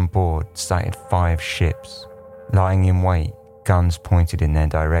 everyone on board sighted 5 ships, lying in wait, guns pointed in their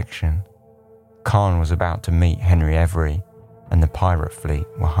direction. Khan was about to meet Henry Every, and the pirate fleet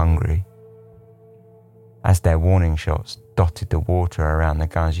were hungry. As their warning shots dotted the water around the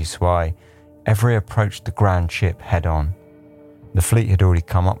Ghanji Sawai, Every approached the grand ship head-on. The fleet had already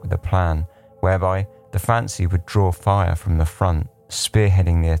come up with a plan whereby the Fancy would draw fire from the front,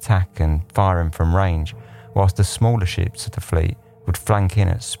 spearheading the attack and firing from range, whilst the smaller ships of the fleet would flank in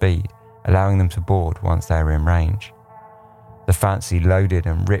at speed, allowing them to board once they were in range. The Fancy loaded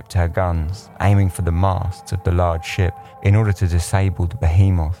and ripped her guns, aiming for the masts of the large ship in order to disable the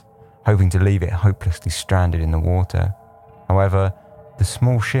behemoth, hoping to leave it hopelessly stranded in the water. However, the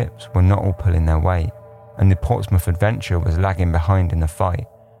small ships were not all pulling their weight, and the Portsmouth Adventure was lagging behind in the fight,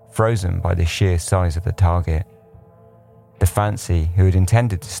 frozen by the sheer size of the target. The Fancy, who had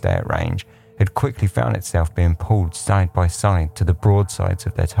intended to stay at range, had quickly found itself being pulled side by side to the broadsides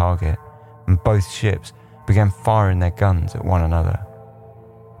of their target, and both ships began firing their guns at one another.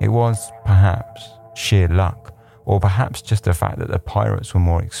 It was, perhaps, sheer luck, or perhaps just the fact that the pirates were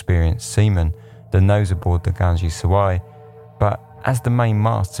more experienced seamen than those aboard the Ghanji Sawai, but as the main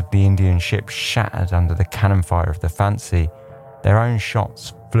masts of the Indian ship shattered under the cannon fire of the Fancy, their own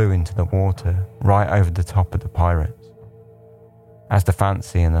shots flew into the water right over the top of the pirates. As the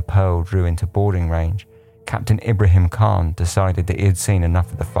Fancy and the Pearl drew into boarding range, Captain Ibrahim Khan decided that he had seen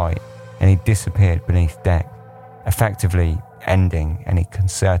enough of the fight, and he disappeared beneath deck, effectively ending any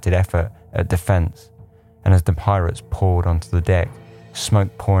concerted effort at defence. And as the pirates poured onto the deck,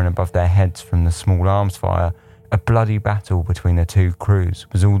 smoke pouring above their heads from the small arms fire, a bloody battle between the two crews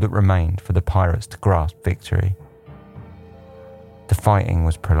was all that remained for the pirates to grasp victory. The fighting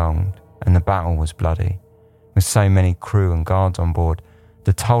was prolonged, and the battle was bloody. With so many crew and guards on board,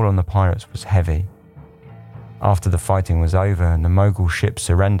 the toll on the pirates was heavy. After the fighting was over and the Mughal ship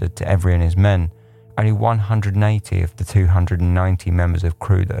surrendered to Every and his men, only 180 of the 290 members of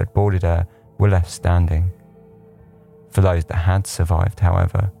crew that had boarded her were left standing. For those that had survived,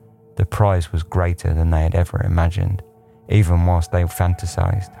 however, the prize was greater than they had ever imagined. even whilst they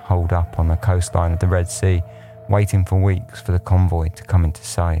fantasised holed up on the coastline of the Red Sea, waiting for weeks for the convoy to come into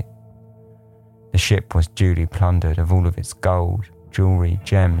sight. The ship was duly plundered of all of its gold, jewellery,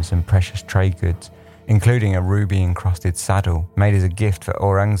 gems and precious trade goods, including a ruby-encrusted saddle made as a gift for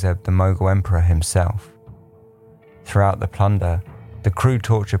Aurangzeb, the Mughal emperor himself. Throughout the plunder, the crew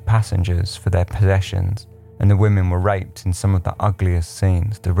tortured passengers for their possessions, and the women were raped in some of the ugliest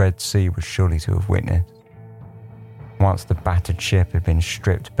scenes the Red Sea was surely to have witnessed. Once the battered ship had been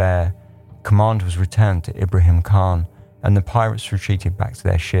stripped bare, command was returned to Ibrahim Khan, and the pirates retreated back to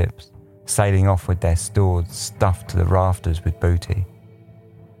their ships, sailing off with their stores stuffed to the rafters with booty.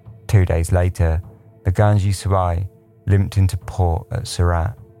 2 days later, the Ganges Sawai limped into port at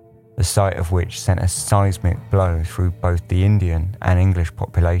Surat, the sight of which sent a seismic blow through both the Indian and English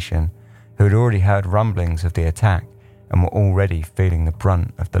population, who had already heard rumblings of the attack and were already feeling the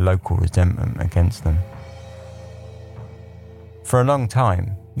brunt of the local resentment against them. For a long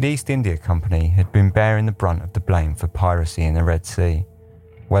time, the East India Company had been bearing the brunt of the blame for piracy in the Red Sea.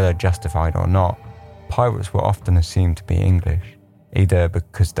 Whether justified or not, pirates were often assumed to be English, either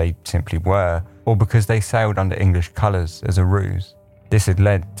because they simply were, or because they sailed under English colours as a ruse. This had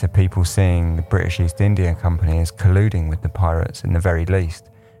led to people seeing the British East India Company as colluding with the pirates in the very least,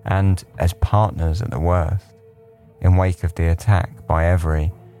 and as partners at the worst. In wake of the attack by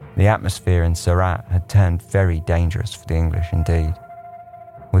Every, the atmosphere in Surat had turned very dangerous for the English indeed.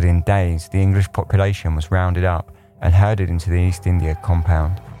 Within days, the English population was rounded up and herded into the East India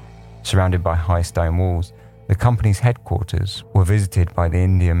compound. Surrounded by high stone walls, the company's headquarters were visited by the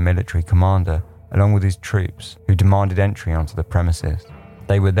Indian military commander, along with his troops, who demanded entry onto the premises.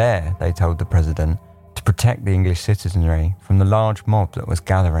 They were there, they told the president, to protect the English citizenry from the large mob that was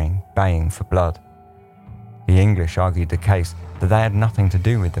gathering, baying for blood. The English argued the case that they had nothing to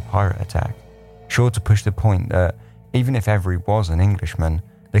do with the pirate attack, sure to push the point that, even if Every was an Englishman,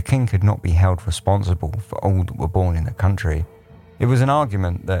 the king could not be held responsible for all that were born in the country. It was an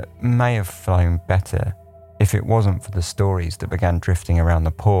argument that may have flown better if it wasn't for the stories that began drifting around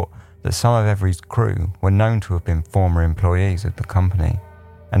the port that some of Every's crew were known to have been former employees of the company,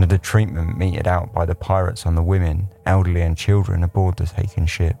 and of the treatment meted out by the pirates on the women, elderly and children aboard the taken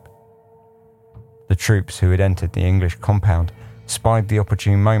ship. The troops who had entered the English compound spied the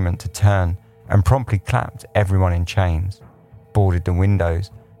opportune moment to turn and promptly clapped everyone in chains, boarded the windows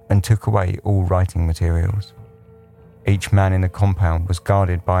and took away all writing materials. Each man in the compound was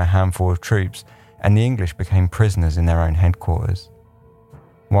guarded by a handful of troops, and the English became prisoners in their own headquarters.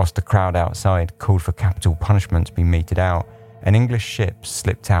 Whilst the crowd outside called for capital punishment to be meted out, an English ship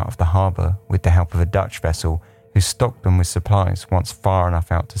slipped out of the harbour with the help of a Dutch vessel who stocked them with supplies once far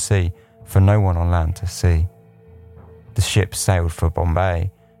enough out to sea for no one on land to see. The ship sailed for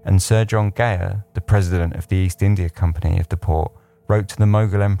Bombay, and Sir John Gaya, the president of the East India Company of the port, wrote to the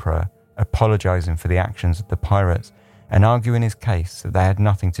Mughal emperor apologising for the actions of the pirates and arguing his case that they had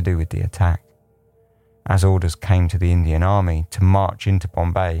nothing to do with the attack. As orders came to the Indian army to march into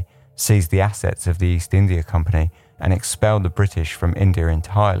Bombay, seize the assets of the East India Company and expel the British from India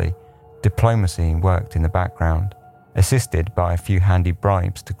entirely, diplomacy worked in the background, assisted by a few handy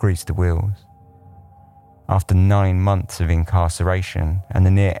bribes to grease the wheels. After 9 months of incarceration and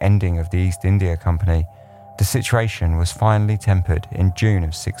the near ending of the East India Company, the situation was finally tempered in June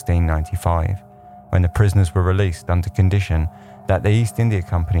of 1695, when the prisoners were released under condition that the East India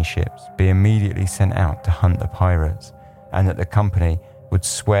Company ships be immediately sent out to hunt the pirates, and that the company would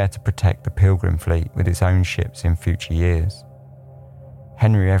swear to protect the Pilgrim fleet with its own ships in future years.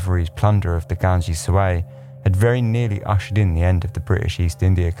 Henry Every's plunder of the Ganges Sawai had very nearly ushered in the end of the British East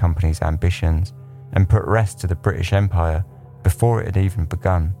India Company's ambitions and put rest to the British Empire before it had even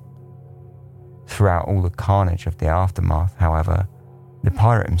begun. Throughout all the carnage of the aftermath, however, the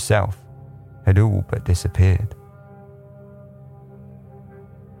pirate himself had all but disappeared.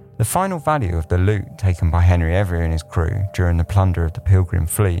 The final value of the loot taken by Henry Every and his crew during the plunder of the Pilgrim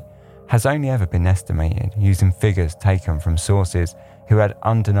fleet has only ever been estimated using figures taken from sources who had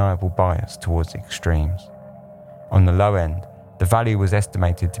undeniable bias towards extremes. On the low end, the value was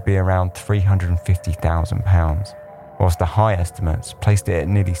estimated to be around £350,000, whilst the high estimates placed it at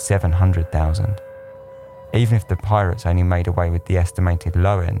nearly £700,000. Even if the pirates only made away with the estimated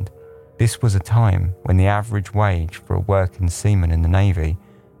low end, this was a time when the average wage for a working seaman in the Navy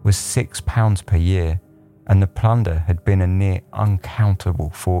was £6 per year, and the plunder had been a near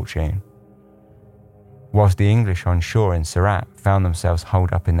uncountable fortune. Whilst the English on shore in Surat found themselves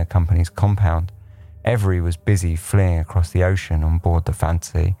holed up in the company's compound, Every was busy fleeing across the ocean on board the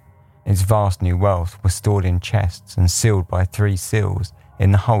Fantasy. Its vast new wealth was stored in chests and sealed by 3 seals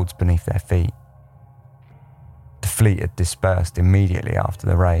in the holds beneath their feet. The fleet had dispersed immediately after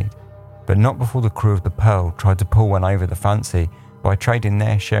the raid, but not before the crew of the Pearl tried to pull one over the Fancy by trading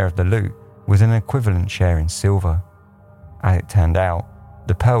their share of the loot with an equivalent share in silver. As it turned out,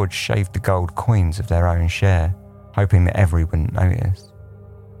 the Pearl had shaved the gold coins of their own share, hoping that Every wouldn't notice.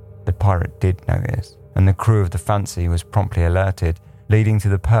 The pirate did notice, and the crew of the Fancy was promptly alerted, leading to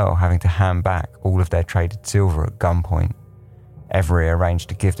the Pearl having to hand back all of their traded silver at gunpoint. Every arranged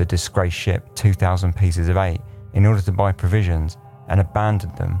to give the disgraced ship 2,000 pieces of 8 in order to buy provisions and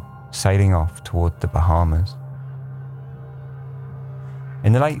abandoned them, sailing off toward the Bahamas.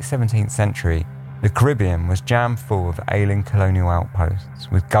 In the late 17th century, the Caribbean was jam full of ailing colonial outposts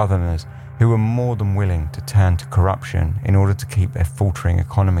with governors who were more than willing to turn to corruption in order to keep their faltering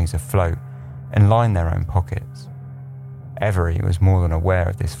economies afloat and line their own pockets. Every was more than aware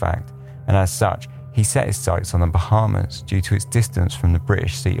of this fact, and as such, he set his sights on the Bahamas due to its distance from the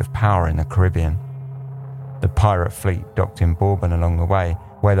British seat of power in the Caribbean. The pirate fleet docked in Bourbon along the way,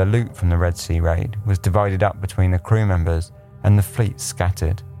 where the loot from the Red Sea raid was divided up between the crew members and the fleet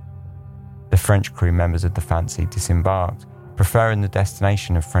scattered. The French crew members of the Fancy disembarked, preferring the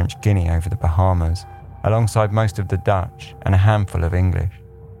destination of French Guinea over the Bahamas, alongside most of the Dutch and a handful of English.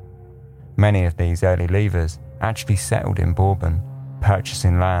 Many of these early leavers actually settled in Bourbon,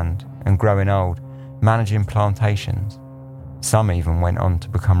 purchasing land and growing old, managing plantations. Some even went on to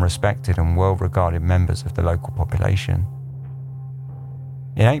become respected and well-regarded members of the local population.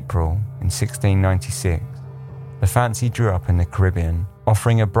 In April in 1696, the Fancy drew up in the Caribbean,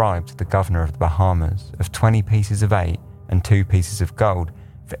 offering a bribe to the governor of the Bahamas of 20 pieces of 8 and 2 pieces of gold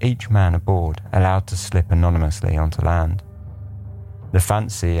for each man aboard allowed to slip anonymously onto land. The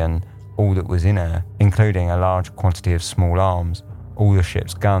Fancy and all that was in her, including a large quantity of small arms, all the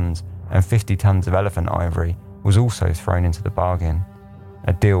ship's guns, and 50 tons of elephant ivory, was also thrown into the bargain,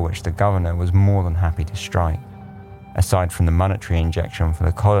 a deal which the governor was more than happy to strike. Aside from the monetary injection for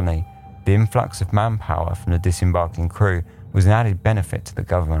the colony, the influx of manpower from the disembarking crew was an added benefit to the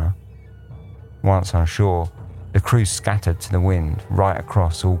governor. Once on shore, the crew scattered to the wind right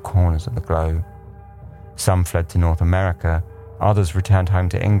across all corners of the globe. Some fled to North America, others returned home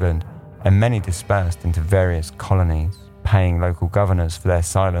to England, and many dispersed into various colonies, paying local governors for their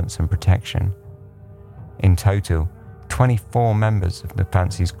silence and protection. In total, 24 members of the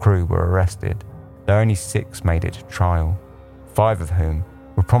Fancy's crew were arrested, though only 6 made it to trial, 5 of whom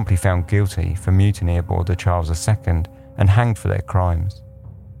were promptly found guilty for mutiny aboard the Charles II and hanged for their crimes.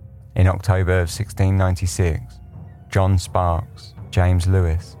 In October of 1696, John Sparks, James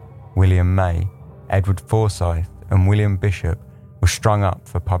Lewis, William May, Edward Forsyth and William Bishop were strung up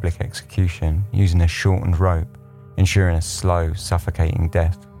for public execution using a shortened rope, ensuring a slow, suffocating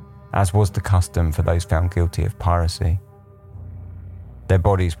death, as was the custom for those found guilty of piracy. Their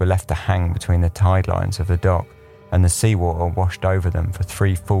bodies were left to hang between the tide lines of the dock, and the seawater washed over them for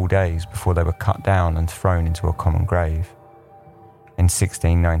 3 full days before they were cut down and thrown into a common grave. In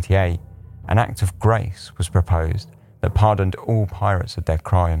 1698, an Act of Grace was proposed that pardoned all pirates of their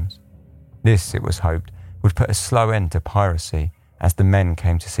crimes. This, it was hoped, would put a slow end to piracy as the men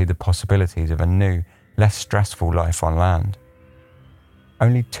came to see the possibilities of a new, less stressful life on land.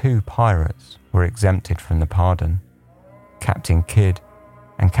 Only 2 pirates were exempted from the pardon, Captain Kidd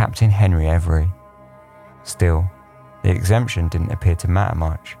and Captain Henry Every. Still, the exemption didn't appear to matter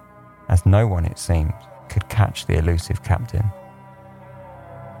much, as no one, it seemed, could catch the elusive captain.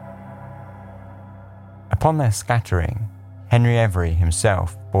 Upon their scattering, Henry Every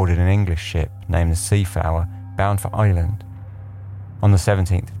himself boarded an English ship named the Seaflower, bound for Ireland. On the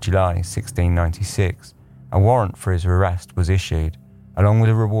 17th of July 1696, a warrant for his arrest was issued, along with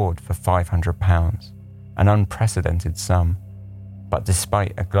a reward for £500, an unprecedented sum. But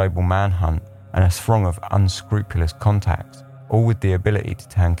despite a global manhunt and a throng of unscrupulous contacts, all with the ability to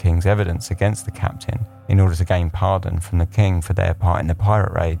turn King's evidence against the captain in order to gain pardon from the King for their part in the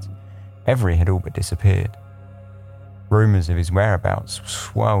pirate raids, Every had all but disappeared. Rumours of his whereabouts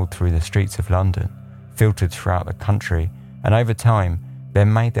swirled through the streets of London, filtered throughout the country, and over time, they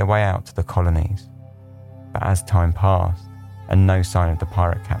made their way out to the colonies. But as time passed, and no sign of the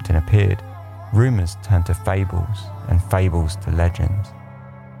pirate captain appeared, rumours turned to fables, and fables to legends.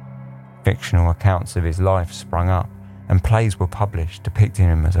 Fictional accounts of his life sprung up, and plays were published depicting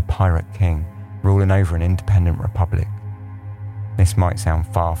him as a pirate king, ruling over an independent republic. This might sound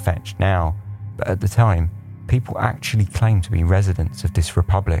far-fetched now, but at the time, people actually claimed to be residents of this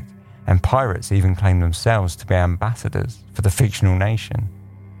republic, and pirates even claimed themselves to be ambassadors for the fictional nation.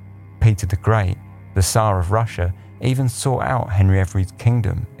 Peter the Great, the Tsar of Russia, even sought out Henry Every's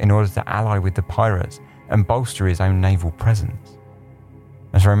kingdom in order to ally with the pirates and bolster his own naval presence.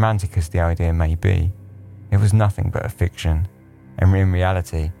 As romantic as the idea may be, it was nothing but a fiction, and in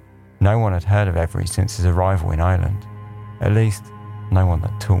reality, no one had heard of Every since his arrival in Ireland. At least, no one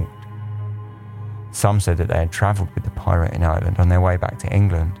that talked. Some said that they had travelled with the pirate in Ireland on their way back to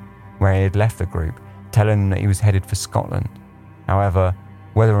England, where he had left the group, telling them that he was headed for Scotland. However,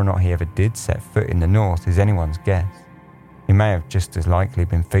 whether or not he ever did set foot in the north is anyone's guess. He may have just as likely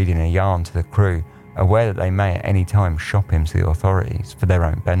been feeding a yarn to the crew, aware that they may at any time shop him to the authorities for their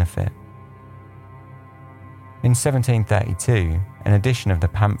own benefit. In 1732, an edition of the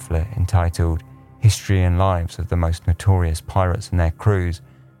pamphlet entitled History and Lives of the Most Notorious Pirates and Their Crews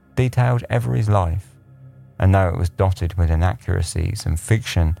detailed Every's life, and though it was dotted with inaccuracies and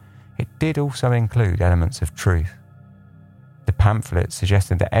fiction, it did also include elements of truth. The pamphlet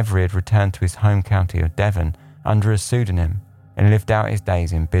suggested that Every had returned to his home county of Devon under a pseudonym and lived out his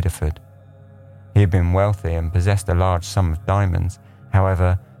days in Bideford. He had been wealthy and possessed a large sum of diamonds.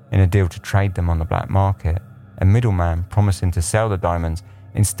 However, in a deal to trade them on the black market, a middleman promising to sell the diamonds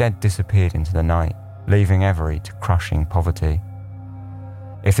instead disappeared into the night, leaving Every to crushing poverty.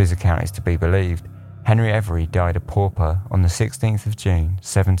 If this account is to be believed, Henry Every died a pauper on the 16th of June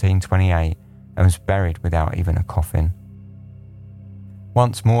 1728 and was buried without even a coffin.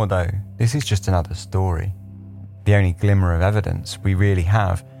 Once more though, this is just another story. The only glimmer of evidence we really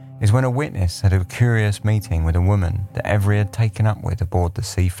have is when a witness had a curious meeting with a woman that Every had taken up with aboard the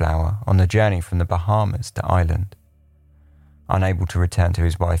Seaflower on the journey from the Bahamas to Ireland. Unable to return to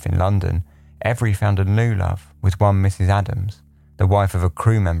his wife in London, Every found a new love with one Mrs. Adams, the wife of a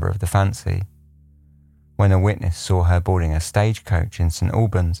crew member of the Fancy. When the witness saw her boarding a stagecoach in St.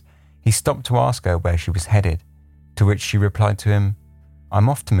 Albans, he stopped to ask her where she was headed, to which she replied to him, "I'm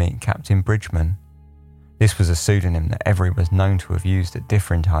off to meet Captain Bridgman." This was a pseudonym that Every was known to have used at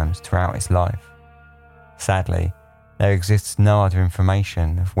different times throughout his life. Sadly, there exists no other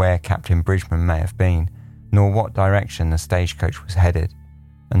information of where Captain Bridgman may have been, nor what direction the stagecoach was headed,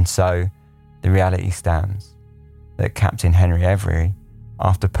 and so the reality stands that Captain Henry Every,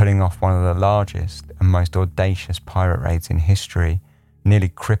 after pulling off one of the largest and most audacious pirate raids in history, nearly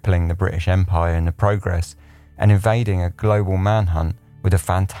crippling the British Empire in the progress, and invading a global manhunt with a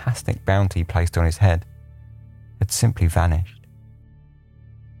fantastic bounty placed on his head, had simply vanished.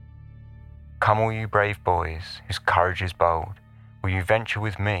 Come all you brave boys, whose courage is bold, will you venture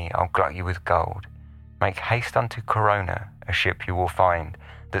with me, I'll glut you with gold. Make haste unto Corona, a ship you will find,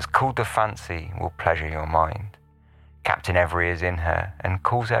 that's called the Fancy, will pleasure your mind. Captain Every is in her, and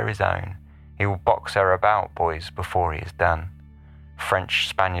calls her his own, he will box her about, boys, before he is done. French,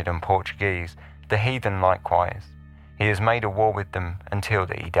 Spaniard and Portuguese, the heathen likewise, he has made a war with them until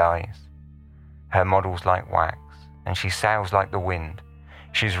that he dies. Her model's like wax, and she sails like the wind.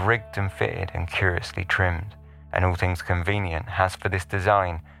 She's rigged and fitted and curiously trimmed, and all things convenient has for this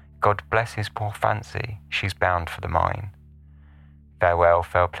design. God bless his poor Fancy, she's bound for the mine. Farewell,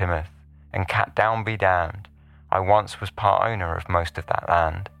 fair Plymouth, and cat down be damned. I once was part owner of most of that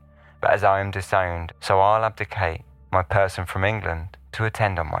land, but as I am disowned, so I'll abdicate my person from England to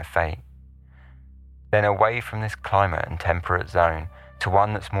attend on my fate. Then away from this climate and temperate zone, to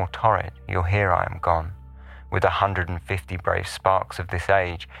one that's more torrid, you'll hear I am gone, with 150 brave sparks of this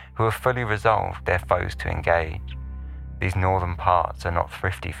age, who have fully resolved their foes to engage. These northern parts are not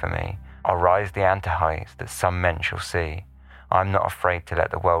thrifty for me, I'll rise the antihighs that some men shall see. I am not afraid to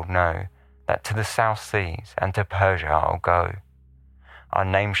let the world know, that to the South Seas and to Persia I'll go. Our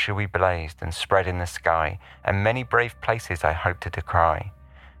names shall be blazed and spread in the sky, and many brave places I hope to descry,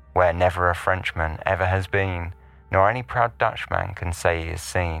 where never a Frenchman ever has been, nor any proud Dutchman can say he has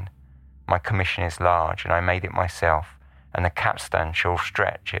seen. My commission is large, and I made it myself, and the capstan shall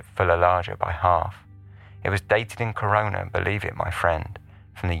stretch it fuller larger by half. It was dated in Corona, believe it, my friend,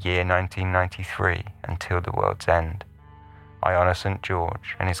 from the year 1993 until the world's end. I honour St.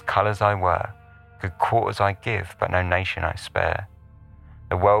 George, and his colours I wear, good quarters I give, but no nation I spare.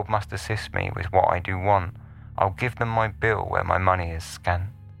 The world must assist me with what I do want, I'll give them my bill where my money is scant.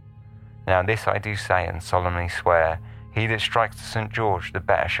 Now this I do say and solemnly swear, he that strikes to St. George the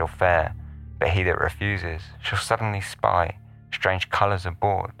better shall fare, but he that refuses shall suddenly spy strange colours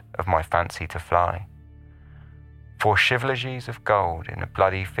aboard of my Fancy to fly. 4 chevaliers of gold in a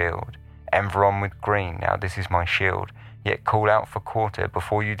bloody field, environ with green, now this is my shield, yet call out for quarter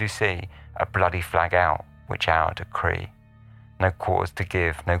before you do see a bloody flag out, which our decree. No quarters to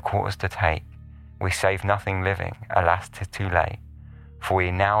give, no quarters to take, we save nothing living, alas 'tis too late, for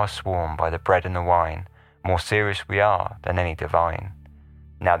we now are sworn by the bread and the wine, more serious we are than any divine.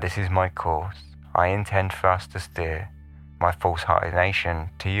 Now this is my course, I intend for us to steer, my false-hearted nation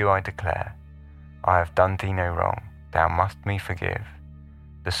to you I declare, I have done thee no wrong, thou must me forgive,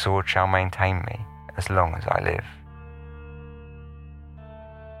 the sword shall maintain me, as long as I live.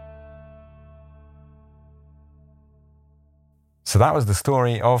 So that was the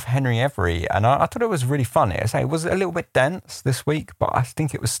story of Henry Every, and I thought it was really fun. I say it was a little bit dense this week, but I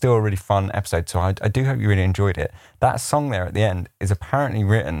think it was still a really fun episode, so I do hope you really enjoyed it. That song there at the end is apparently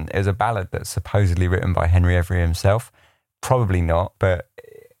written, it was a ballad that's supposedly written by Henry Every himself. Probably not, but,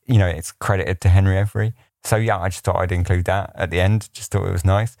 you know, it's credited to Henry Every. So yeah, I just thought I'd include that at the end, just thought it was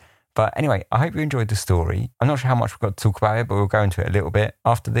nice. But anyway, I hope you enjoyed the story. I'm not sure how much we've got to talk about it, but we'll go into it a little bit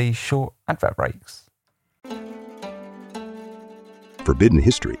after these short advert breaks. Forbidden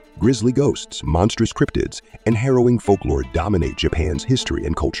history, grisly ghosts, monstrous cryptids, and harrowing folklore dominate Japan's history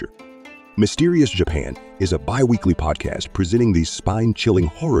and culture. Mysterious Japan is a bi-weekly podcast presenting these spine-chilling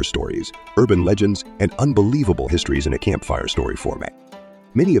horror stories, urban legends, and unbelievable histories in a campfire story format.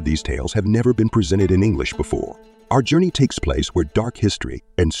 Many of these tales have never been presented in English before. Our journey takes place where dark history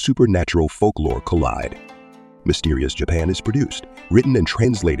and supernatural folklore collide. Mysterious Japan is produced, written, and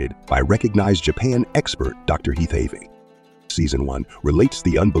translated by recognized Japan expert Dr. Heath Havey. Season 1 relates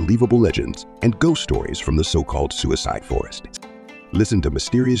the unbelievable legends and ghost stories from the so-called Suicide Forest. Listen to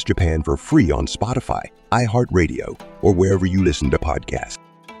Mysterious Japan for free on Spotify, iHeartRadio, or wherever you listen to podcasts.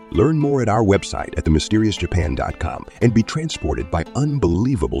 Learn more at our website at themysteriousjapan.com and be transported by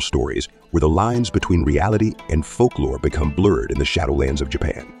unbelievable stories where the lines between reality and folklore become blurred in the Shadowlands of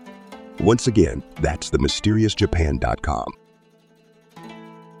Japan. Once again, that's themysteriousjapan.com.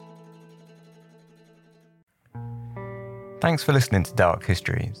 Thanks for listening to Dark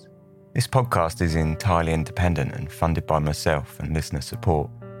Histories. This podcast is entirely independent and funded by myself and listener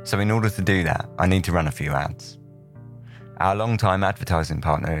support. So in order to do that, I need to run a few ads. Our long-time advertising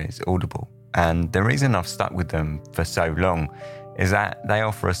partner is Audible, and the reason I've stuck with them for so long is that they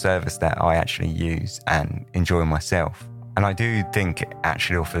offer a service that I actually use and enjoy myself. And I do think it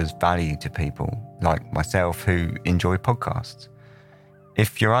actually offers value to people like myself who enjoy podcasts.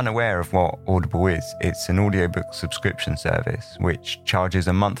 If you're unaware of what Audible is, it's an audiobook subscription service which charges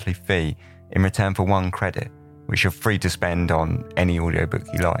a monthly fee in return for 1 credit, which you're free to spend on any audiobook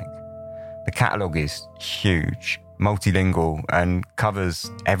you like. The catalogue is huge, multilingual, and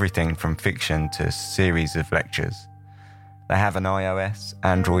covers everything from fiction to a series of lectures. They have an iOS,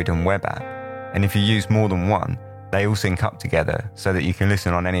 Android, and web app, and if you use more than one, they all sync up together so that you can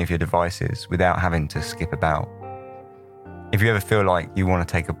listen on any of your devices without having to skip about. If you ever feel like you want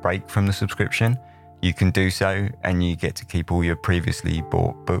to take a break from the subscription, you can do so, and you get to keep all your previously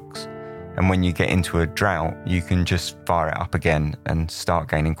bought books. And when you get into a drought, you can just fire it up again and start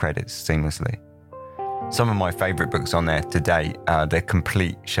gaining credits seamlessly. Some of my favourite books on there to date are The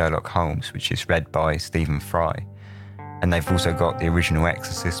Complete Sherlock Holmes, which is read by Stephen Fry. And they've also got the original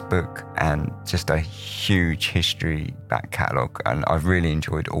Exorcist book and just a huge history back catalogue. And I've really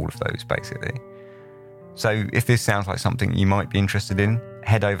enjoyed all of those, basically. So if this sounds like something you might be interested in,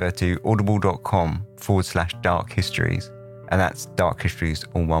 head over to audible.com/dark histories, and that's dark histories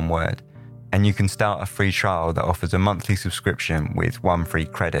all one word. And you can start a free trial that offers a monthly subscription with 1 free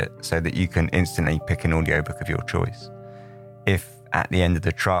credit so that you can instantly pick an audiobook of your choice. If at the end of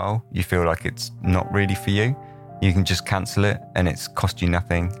the trial you feel like it's not really for you, you can just cancel it and it's cost you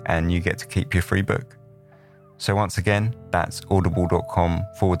nothing and you get to keep your free book. So once again, that's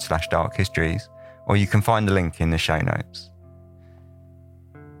audible.com/dark histories, or you can find the link in the show notes.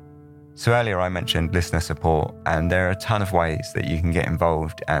 So earlier I mentioned listener support, and there are a ton of ways that you can get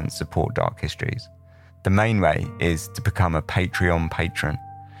involved and support Dark Histories. The main way is to become a Patreon patron.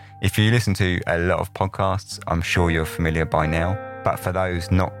 If you listen to a lot of podcasts, I'm sure you're familiar by now, but for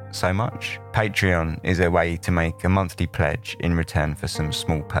those not so much, Patreon is a way to make a monthly pledge in return for some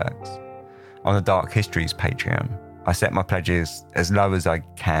small perks. On the Dark Histories Patreon, I set my pledges as low as I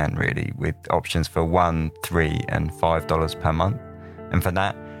can, really, with options for $1, $3, and $5 per month. And for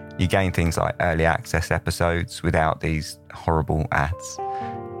that, you gain things like early access episodes without these horrible ads,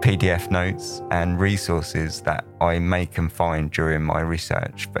 PDF notes, and resources that I make and find during my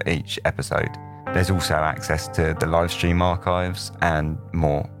research for each episode. There's also access to the live stream archives and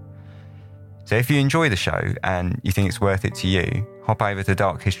more. So if you enjoy the show and you think it's worth it to you, hop over to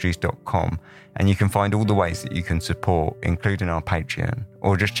darkhistories.com and you can find all the ways that you can support, including our Patreon,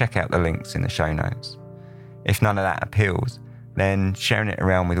 or just check out the links in the show notes. If none of that appeals, then sharing it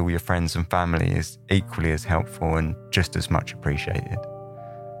around with all your friends and family is equally as helpful and just as much appreciated.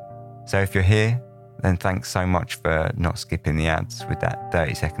 So if you're here, then thanks so much for not skipping the ads with that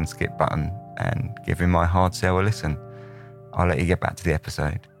 30-second skip button and giving my hard sell a listen. I'll let you get back to the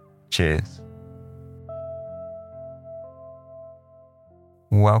episode. Cheers.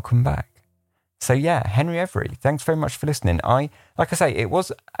 Welcome back. So yeah, Henry Every, thanks very much for listening. Like I say, it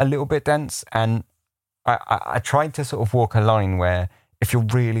was a little bit dense, and I tried to sort of walk a line where if you're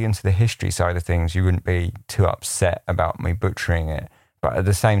really into the history side of things, you wouldn't be too upset about me butchering it. But at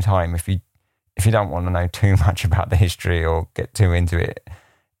the same time, if you don't want to know too much about the history or get too into it,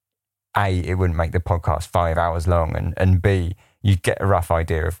 A, it wouldn't make the podcast 5 hours long, and B, you'd get a rough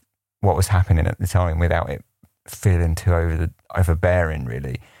idea of what was happening at the time without it feeling too overbearing,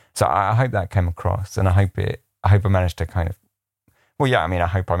 really. So I hope that came across, and I hope I managed to kind of, I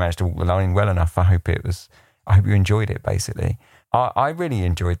hope I managed to walk the line well enough. I hope you enjoyed it, basically. I really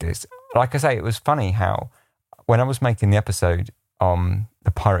enjoyed this. Like I say, it was funny how when I was making the episode on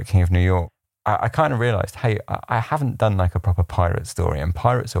the Pirate King of New York, I kind of realised, hey, I haven't done like a proper pirate story, and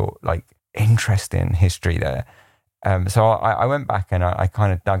pirates are like interesting history there. So I went back and I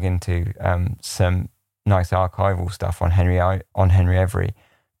kind of dug into some nice archival stuff on Henry Every.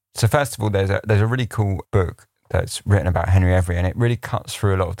 So first of all, there's a really cool book that's written about Henry Every, and it really cuts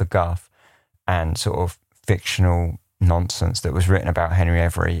through a lot of the guff and sort of fictional nonsense that was written about Henry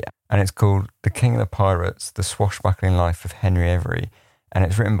Every. And it's called The King of the Pirates, The Swashbuckling Life of Henry Every. And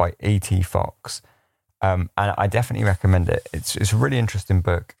it's written by E.T. Fox. And I definitely recommend it. It's a really interesting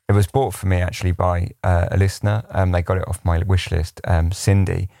book. It was bought for me actually by a listener. They got it off my wish list,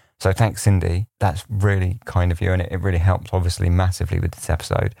 Cindy. So thanks, Cindy. That's really kind of you, and it really helps, obviously, massively with this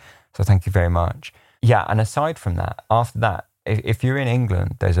episode. So thank you very much. Yeah, and aside from that, after that, if you're in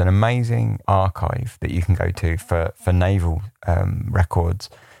England, there's an amazing archive that you can go to for naval records.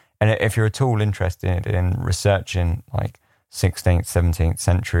 And if you're at all interested in researching like 16th, 17th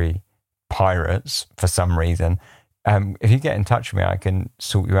century pirates for some reason, if you get in touch with me, I can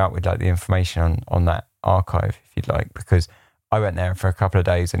sort you out with like the information on that archive if you'd like, because I went there for a couple of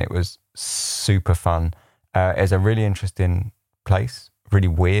days and it was super fun. It's a really interesting place, really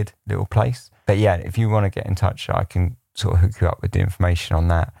weird little place. But yeah, if you want to get in touch, I can sort of hook you up with the information on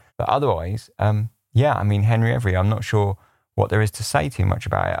that. But otherwise, Henry Every, I'm not sure what there is to say too much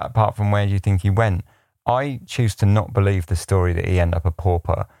about it, apart from where do you think he went. I choose to not believe the story that he ended up a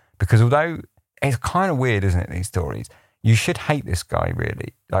pauper, because although it's kind of weird, isn't it, these stories? You should hate this guy,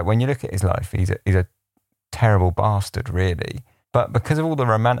 really. Like, when you look at his life, he's a terrible bastard, really. But because of all the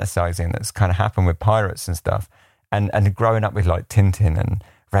romanticising that's kind of happened with pirates and stuff, and growing up with like Tintin and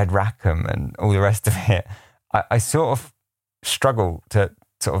Red Rackham and all the rest of it, I sort of struggle to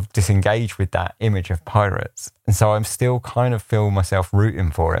sort of disengage with that image of pirates. And so I'm still kind of feel myself rooting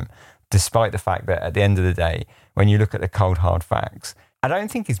for him, despite the fact that at the end of the day, when you look at the cold hard facts, I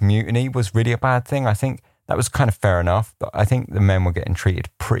don't think his mutiny was really a bad thing. I think that was kind of fair enough, but I think the men were getting treated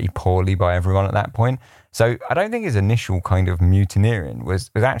pretty poorly by everyone at that point. So I don't think his initial kind of mutineering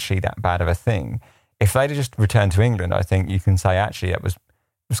was actually that bad of a thing. If they'd have just returned to England, I think you can say actually that was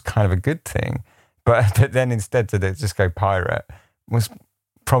kind of a good thing. But then instead to just go pirate was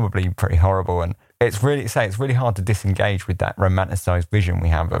probably pretty horrible. And it's really hard to disengage with that romanticised vision we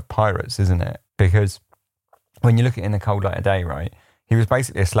have of pirates, isn't it? Because when you look at it in the cold light of day, right, he was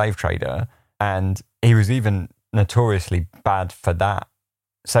basically a slave trader, and he was even notoriously bad for that.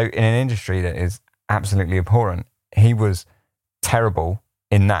 So in an industry that is absolutely abhorrent, he was terrible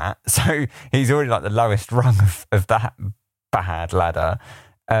in that. So he's already like the lowest rung of that bad ladder.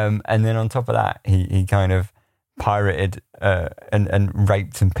 And then on top of that, he kind of pirated and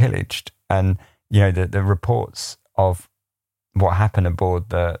raped and pillaged. And, you know, the reports of what happened aboard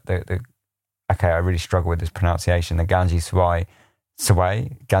the I really struggle with this pronunciation, the Ganges Sawai.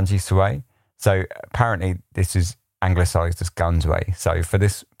 So apparently this is anglicised as Gunsway. So for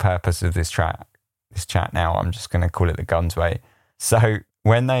this purpose of this chat now, I'm just going to call it the Gunsway. So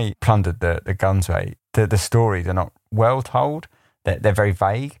when they plundered the Gunsway, the stories are not well told. They're very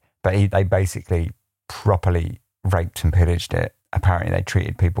vague, but they basically properly raped and pillaged it. Apparently they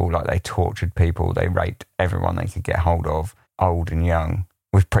treated people like they tortured people. They raped everyone they could get hold of, old and young,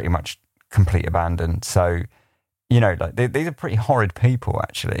 with pretty much complete abandon. So, you know, like these are pretty horrid people,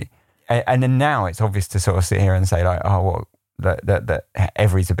 actually. And then now it's obvious to sort of sit here and say like, oh, well, that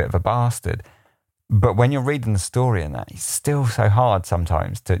Every's a bit of a bastard. But when you're reading the story and that, it's still so hard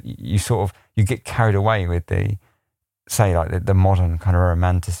sometimes you get carried away with the modern kind of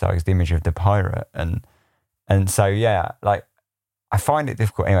romanticised image of the pirate. And so, yeah, like, I find it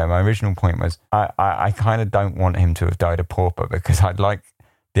difficult. Anyway, my original point was I kind of don't want him to have died a pauper, because I'd like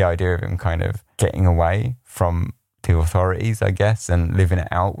the idea of him kind of getting away from the authorities, I guess, and living it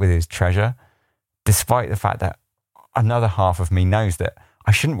out with his treasure, despite the fact that another half of me knows that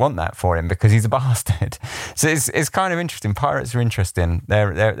I shouldn't want that for him because he's a bastard. So it's kind of interesting. Pirates are interesting.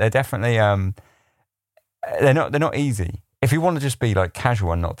 They're definitely they're not easy. if you want to just be like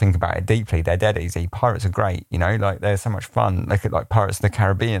casual and not think about it deeply, they're dead easy. Pirates are great, you know, like they're so much fun. Look at like Pirates of the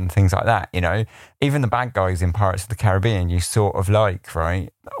Caribbean, things like that, you know. Even the bad guys in Pirates of the Caribbean, you sort of like,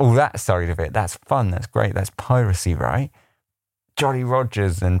 right? All that side of it, that's fun, that's great, that's piracy, right? Jolly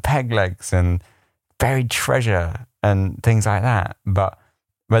Rogers and Peglegs and buried treasure and things like that. But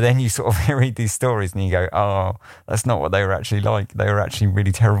then you sort of read these stories and you go, oh, that's not what they were actually like. They were actually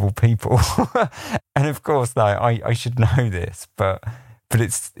really terrible people. And of course, like, I should know this, but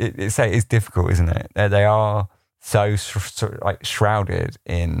it's difficult, isn't it? They are so sort of like shrouded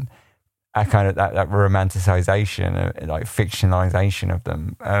in a kind of that romanticization, like fictionalization of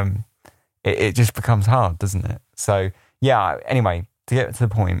them. It just becomes hard, doesn't it? So yeah. Anyway, to get to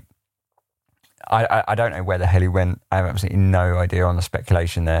the point, I don't know where the hell he went. I have absolutely no idea on the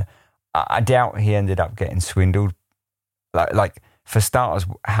speculation there. I doubt he ended up getting swindled. Like for starters,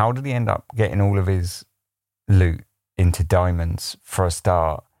 how did he end up getting all of his loot into diamonds for a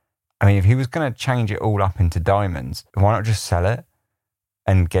start? I mean, if he was going to change it all up into diamonds, why not just sell it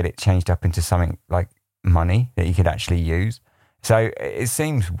and get it changed up into something like money that he could actually use? So it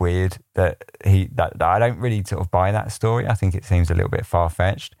seems weird that that I don't really sort of buy that story. I think it seems a little bit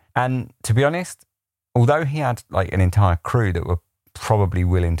far-fetched. And to be honest, although he had like an entire crew that were probably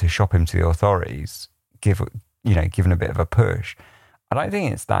willing to shop him to the authorities, given a bit of a push, I don't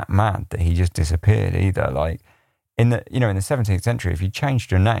think it's that mad that he just disappeared either. Like in the 17th century, if you changed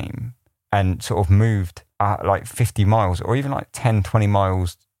your name and sort of moved like 50 miles or even like 10, 20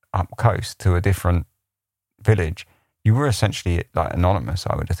 miles up coast to a different village, you were essentially like anonymous,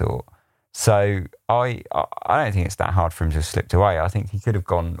 I would have thought. So I don't think it's that hard for him to have slipped away. I think he could have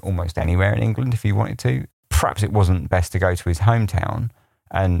gone almost anywhere in England if he wanted to. Perhaps it wasn't best to go to his hometown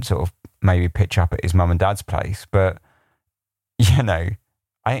and sort of maybe pitch up at his mum and dad's place. But, you know,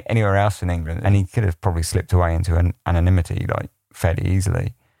 I think anywhere else in England, and he could have probably slipped away into an anonymity like fairly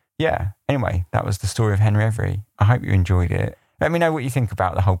easily. Yeah, anyway, that was the story of Henry Every. I hope you enjoyed it. Let me know what you think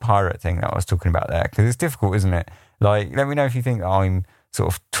about the whole pirate thing that I was talking about there, because it's difficult, isn't it? Like, let me know if you think that I'm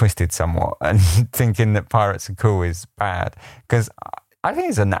sort of twisted somewhat and thinking that pirates are cool is bad, because I think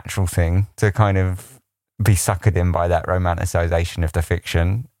it's a natural thing to kind of be suckered in by that romanticization of the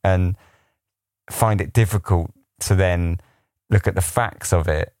fiction and find it difficult to then look at the facts of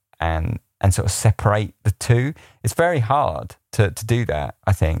it and sort of separate the two. It's very hard to do that,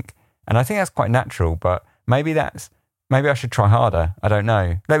 I think. And I think that's quite natural, but maybe I should try harder. I don't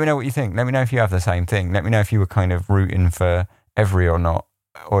know. Let me know what you think. Let me know if you have the same thing. Let me know if you were kind of rooting for Every or not,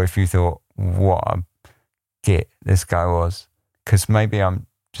 or if you thought, what a git this guy was. Because maybe I'm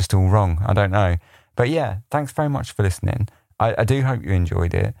just all wrong. I don't know. But yeah, thanks very much for listening. I do hope you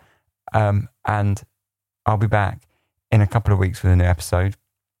enjoyed it. And I'll be back in a couple of weeks with a new episode.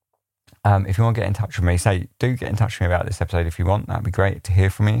 If you want to get in touch with me, do get in touch with me about this episode if you want. That'd be great to hear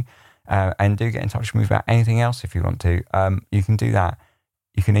from you. And do get in touch with me about anything else if you want to. You can do that.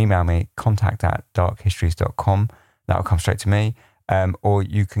 You can email me, contact@darkhistories.com. That'll come straight to me. Or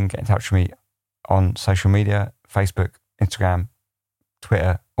you can get in touch with me on social media, Facebook, Instagram,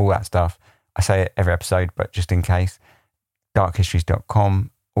 Twitter, all that stuff. I say it every episode, but just in case,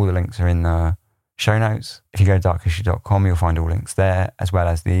 darkhistories.com. All the links are in the show notes. If you go to darkhistory.com, you'll find all links there, as well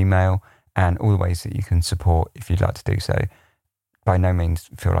as the email and all the ways that you can support if you'd like to do so. By no means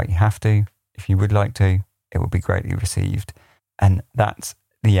feel like you have to. If you would like to, it will be greatly received. And that's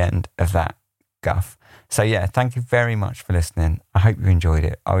the end of that guff. So yeah, thank you very much for listening. I hope you enjoyed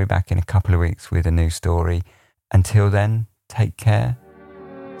it. I'll be back in a couple of weeks with a new story. Until then, take care.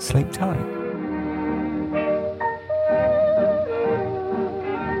 Sleep tight.